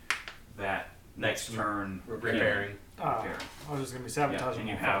spend that next turn repairing. repairing. I was just gonna be Yeah, sabotaging. and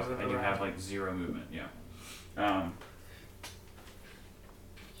you my have foes and you around. have like 0 movement. Yeah.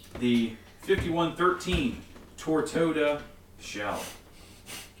 The 5113 Tortoda Shell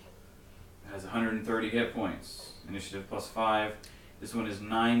has 130 hit points. Initiative +5. This one is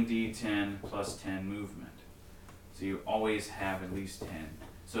 9d10 plus 10 movement. So you always have at least 10.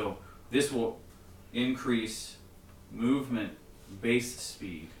 So this will increase movement base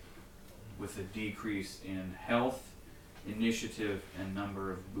speed with a decrease in health, initiative, and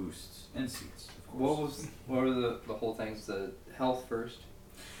number of boosts and seats. Of course. What were the whole things? The health first.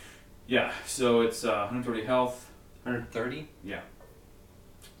 Yeah, so it's 130 health. 130. Yeah.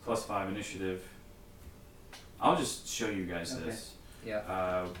 +5 initiative. I'll just show you guys Okay. this.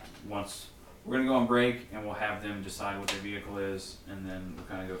 Yeah. Once we're gonna go on break and we'll have them decide what their vehicle is, and then we'll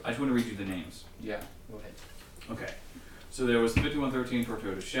kind of go. I just want to read you the names. Yeah. Go ahead. Okay. So there was the 5113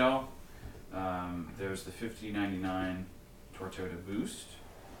 Tortoda Shell. There's the 5099 Tortoda Boost.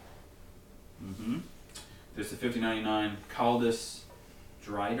 There's the 5099 Caldus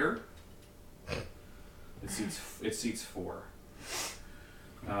Drider. It seats 4.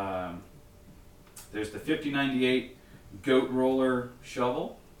 There's the 5098 Goat Roller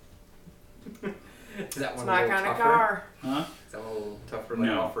Shovel. Is that It's one my a little kind of tougher? car. Huh? Is that one a little tougher, like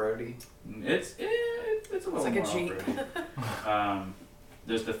No. off-roady? It's a little like a more Jeep. off-roady.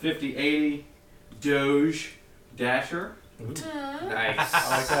 There's the 5080 Doge Dasher. Nice.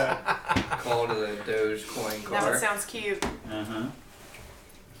 I like that. Call to the Dogecoin That car. one sounds cute.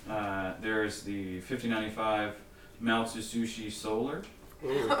 There's the 5095 Maltsu Sushi Solar.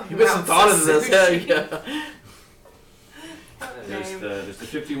 You put some thought into this. Hell yeah. There's the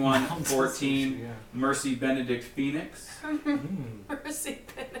 5114 Yeah. Mercy Benedict Phoenix. Mercy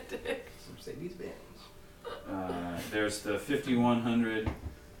Benedict. Mercedes Benz. There's the 5100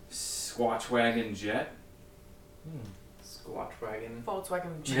 Squatchwagon Jet. Squatch wagon.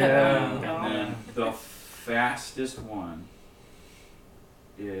 Volkswagen Jet. Yeah. And then the fastest one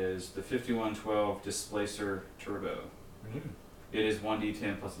is the 5112 Displacer Turbo. It is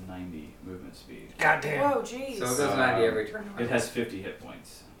 1d10 plus 90 movement speed. Goddamn. Whoa, jeez. So it goes 90 every turn. It has 50 hit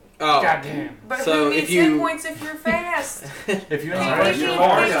points. Oh. Goddamn. But So who if needs you- hit points if you're fast? If you All ain't right, right, your you're car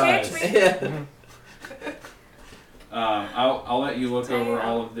hard. guys. catch me. Yeah. I'll let you look over Damn.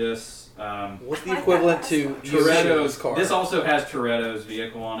 all of this. What's the equivalent to Toretto's car? This also has Toretto's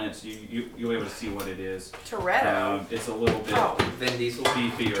vehicle on it, so you'll be able to see what it is. Toretto. It's a little bit Oh. Vin Diesel.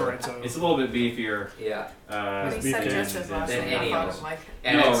 beefier. Toretto. It's a little bit beefier. Yeah. When he beef said than- just his last than name, any I of thought them. like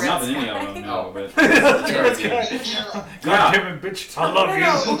And No, it's not than any Red of them, Sky. no. But yeah. God damn it, bitch. I love you.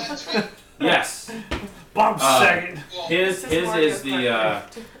 So that's right. yes, Bomb second. Well, his This is Mario's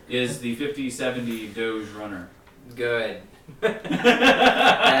is the 5070 Doge Runner. Good.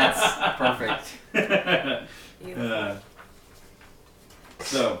 That's perfect. Uh,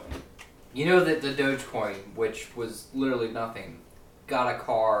 so You know that the Dogecoin, which was literally nothing, got a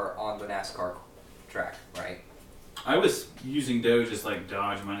car on the NASCAR track, right? I was using Doge as like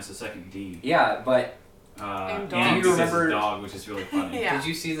Dodge minus a second D. Yeah, but And dog. because Do you it's remember- dog, which is really funny. Yeah. did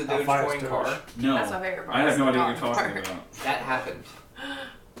you see the How far is Dogecoin Doge? car? No, That's my favorite part. I have no It's idea the what you're dog talking part. about. That happened.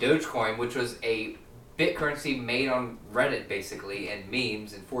 Dogecoin, which was a bit currency made on Reddit basically and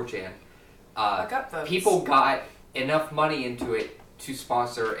memes and 4chan, Look up those. people got enough money into it to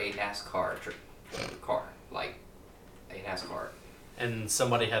sponsor a NASCAR car, like a NASCAR. And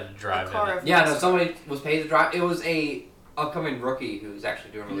somebody had to drive A car in it. of Yeah, no, somebody was paid to drive. It was a upcoming rookie who's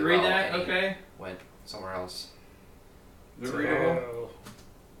actually doing Can really you read well. that? and he Okay. went somewhere else. Is it readable?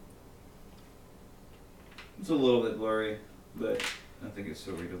 It's a little bit blurry, but I think it's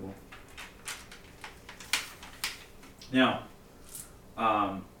still readable. Now,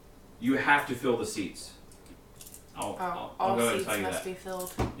 you have to fill the seats. I'll all go ahead and seats tell you must that. be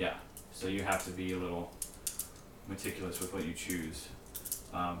filled. Yeah, so you have to be a little meticulous with what you choose.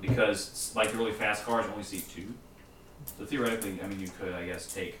 Because, like the really fast cars only seat 2. So theoretically, I mean, you could, I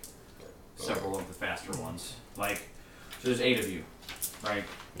guess, take several of the faster ones. Like, so there's 8 of you, right?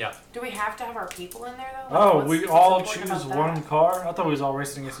 Do we have to have our people in there though? Oh, What's- we what's all important choose about that? one car? I thought we was all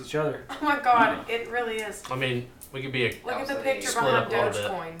racing against each other. Oh my god, it really is. I mean, we could be a Look at the Absolutely. picture Split behind up a little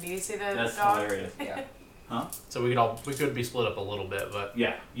bit. Dogecoin. Do you see the That's dog? hilarious. Yeah. so we could be split up a little bit, but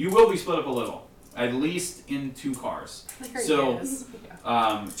Yeah, you will be split up a little. At least in 2 cars. There So- he is.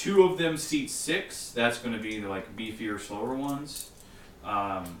 2 of them seat 6. That's going to be the like beefier, slower ones.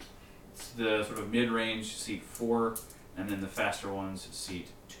 The sort of mid-range seat 4, and then the faster ones seat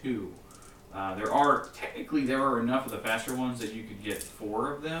 2. There are enough of the faster ones that you could get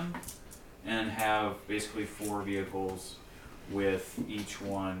 4 of them. and have basically 4 vehicles with each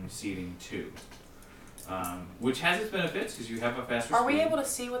one seating 2. Which has its benefits because you have a faster Are speed. we able to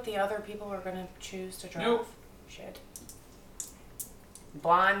see what the other people are going to choose to drive? Nope. Shit.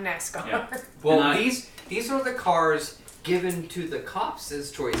 Blind NASCAR. Yeah. Well, And these are the cars given to the cops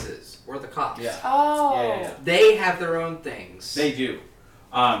as choices. We're the cops. Yeah. Oh. Yeah. They have their own things. They do.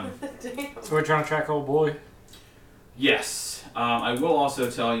 Damn. So we're trying to track old boy. Yes. I will also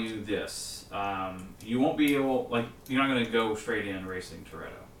tell you this. You won't be able, you're not going to go straight in racing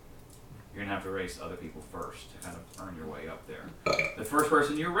Toretto. You're going to have to race other people first to kind of earn your way up there. The first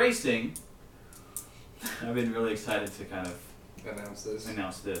person you're racing, I've been really excited to kind of announce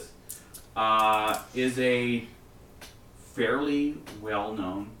this, is a fairly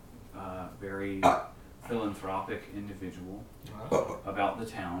well-known, very philanthropic individual about the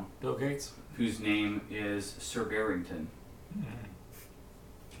town. Bill Gates. Whose name is Sir Barrington.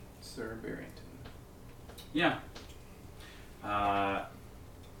 Sir Barrington. Yeah.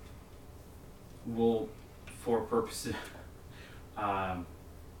 Well, for purposes,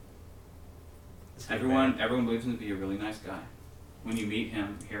 everyone believes him to be a really nice guy. When you meet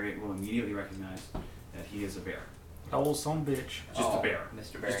him, Harriet will immediately recognize that he is a bear. Old son bitch. Just a bear.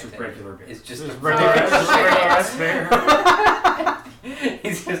 Mr. Just a Barrington. regular bear. It's just Just a regular ass bear.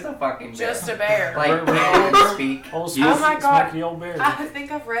 He's just a fucking bear. Just a bear. Like, can speak. Old Oh smoky, my God. smoky old bear. I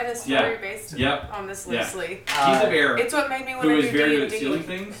think I've read a story Yeah. based Yep. on this Yeah. loosely. He's a bear It's what made me want who to is do very good at D&D. stealing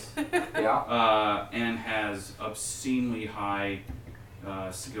things Yeah. and has obscenely high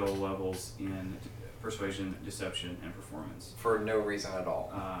skill levels in persuasion, deception, and performance. For no reason at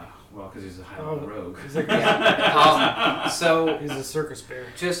all. Well, because he's a high-level rogue. He's like So, he's a circus bear.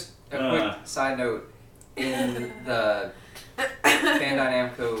 just a quick side note. In the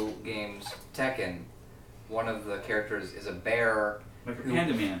Bandai Namco games Tekken, one of the characters is a bear. Like a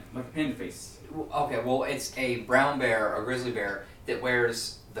panda man, like a panda face. Okay, well, it's a brown bear, a grizzly bear, that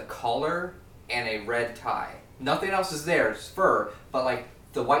wears the collar and a red tie. Nothing else is there, it's fur, but like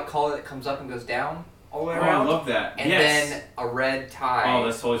the white collar that comes up and goes down all the way Oh, around. I love that. And yes. then a red tie. Oh,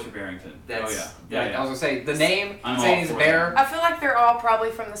 that's totally for Barrington. That's, oh, yeah. I was gonna say, the name, I'm saying all he's a for bear. I feel like they're all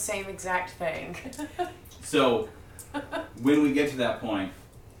probably from the same exact thing. So, when we get to that point,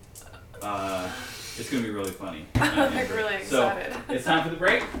 it's going to be really funny. I'm like really excited. So, it's time for the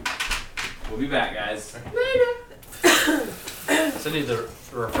break. We'll be back, guys. So I need the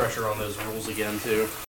refresher on those rules again, too.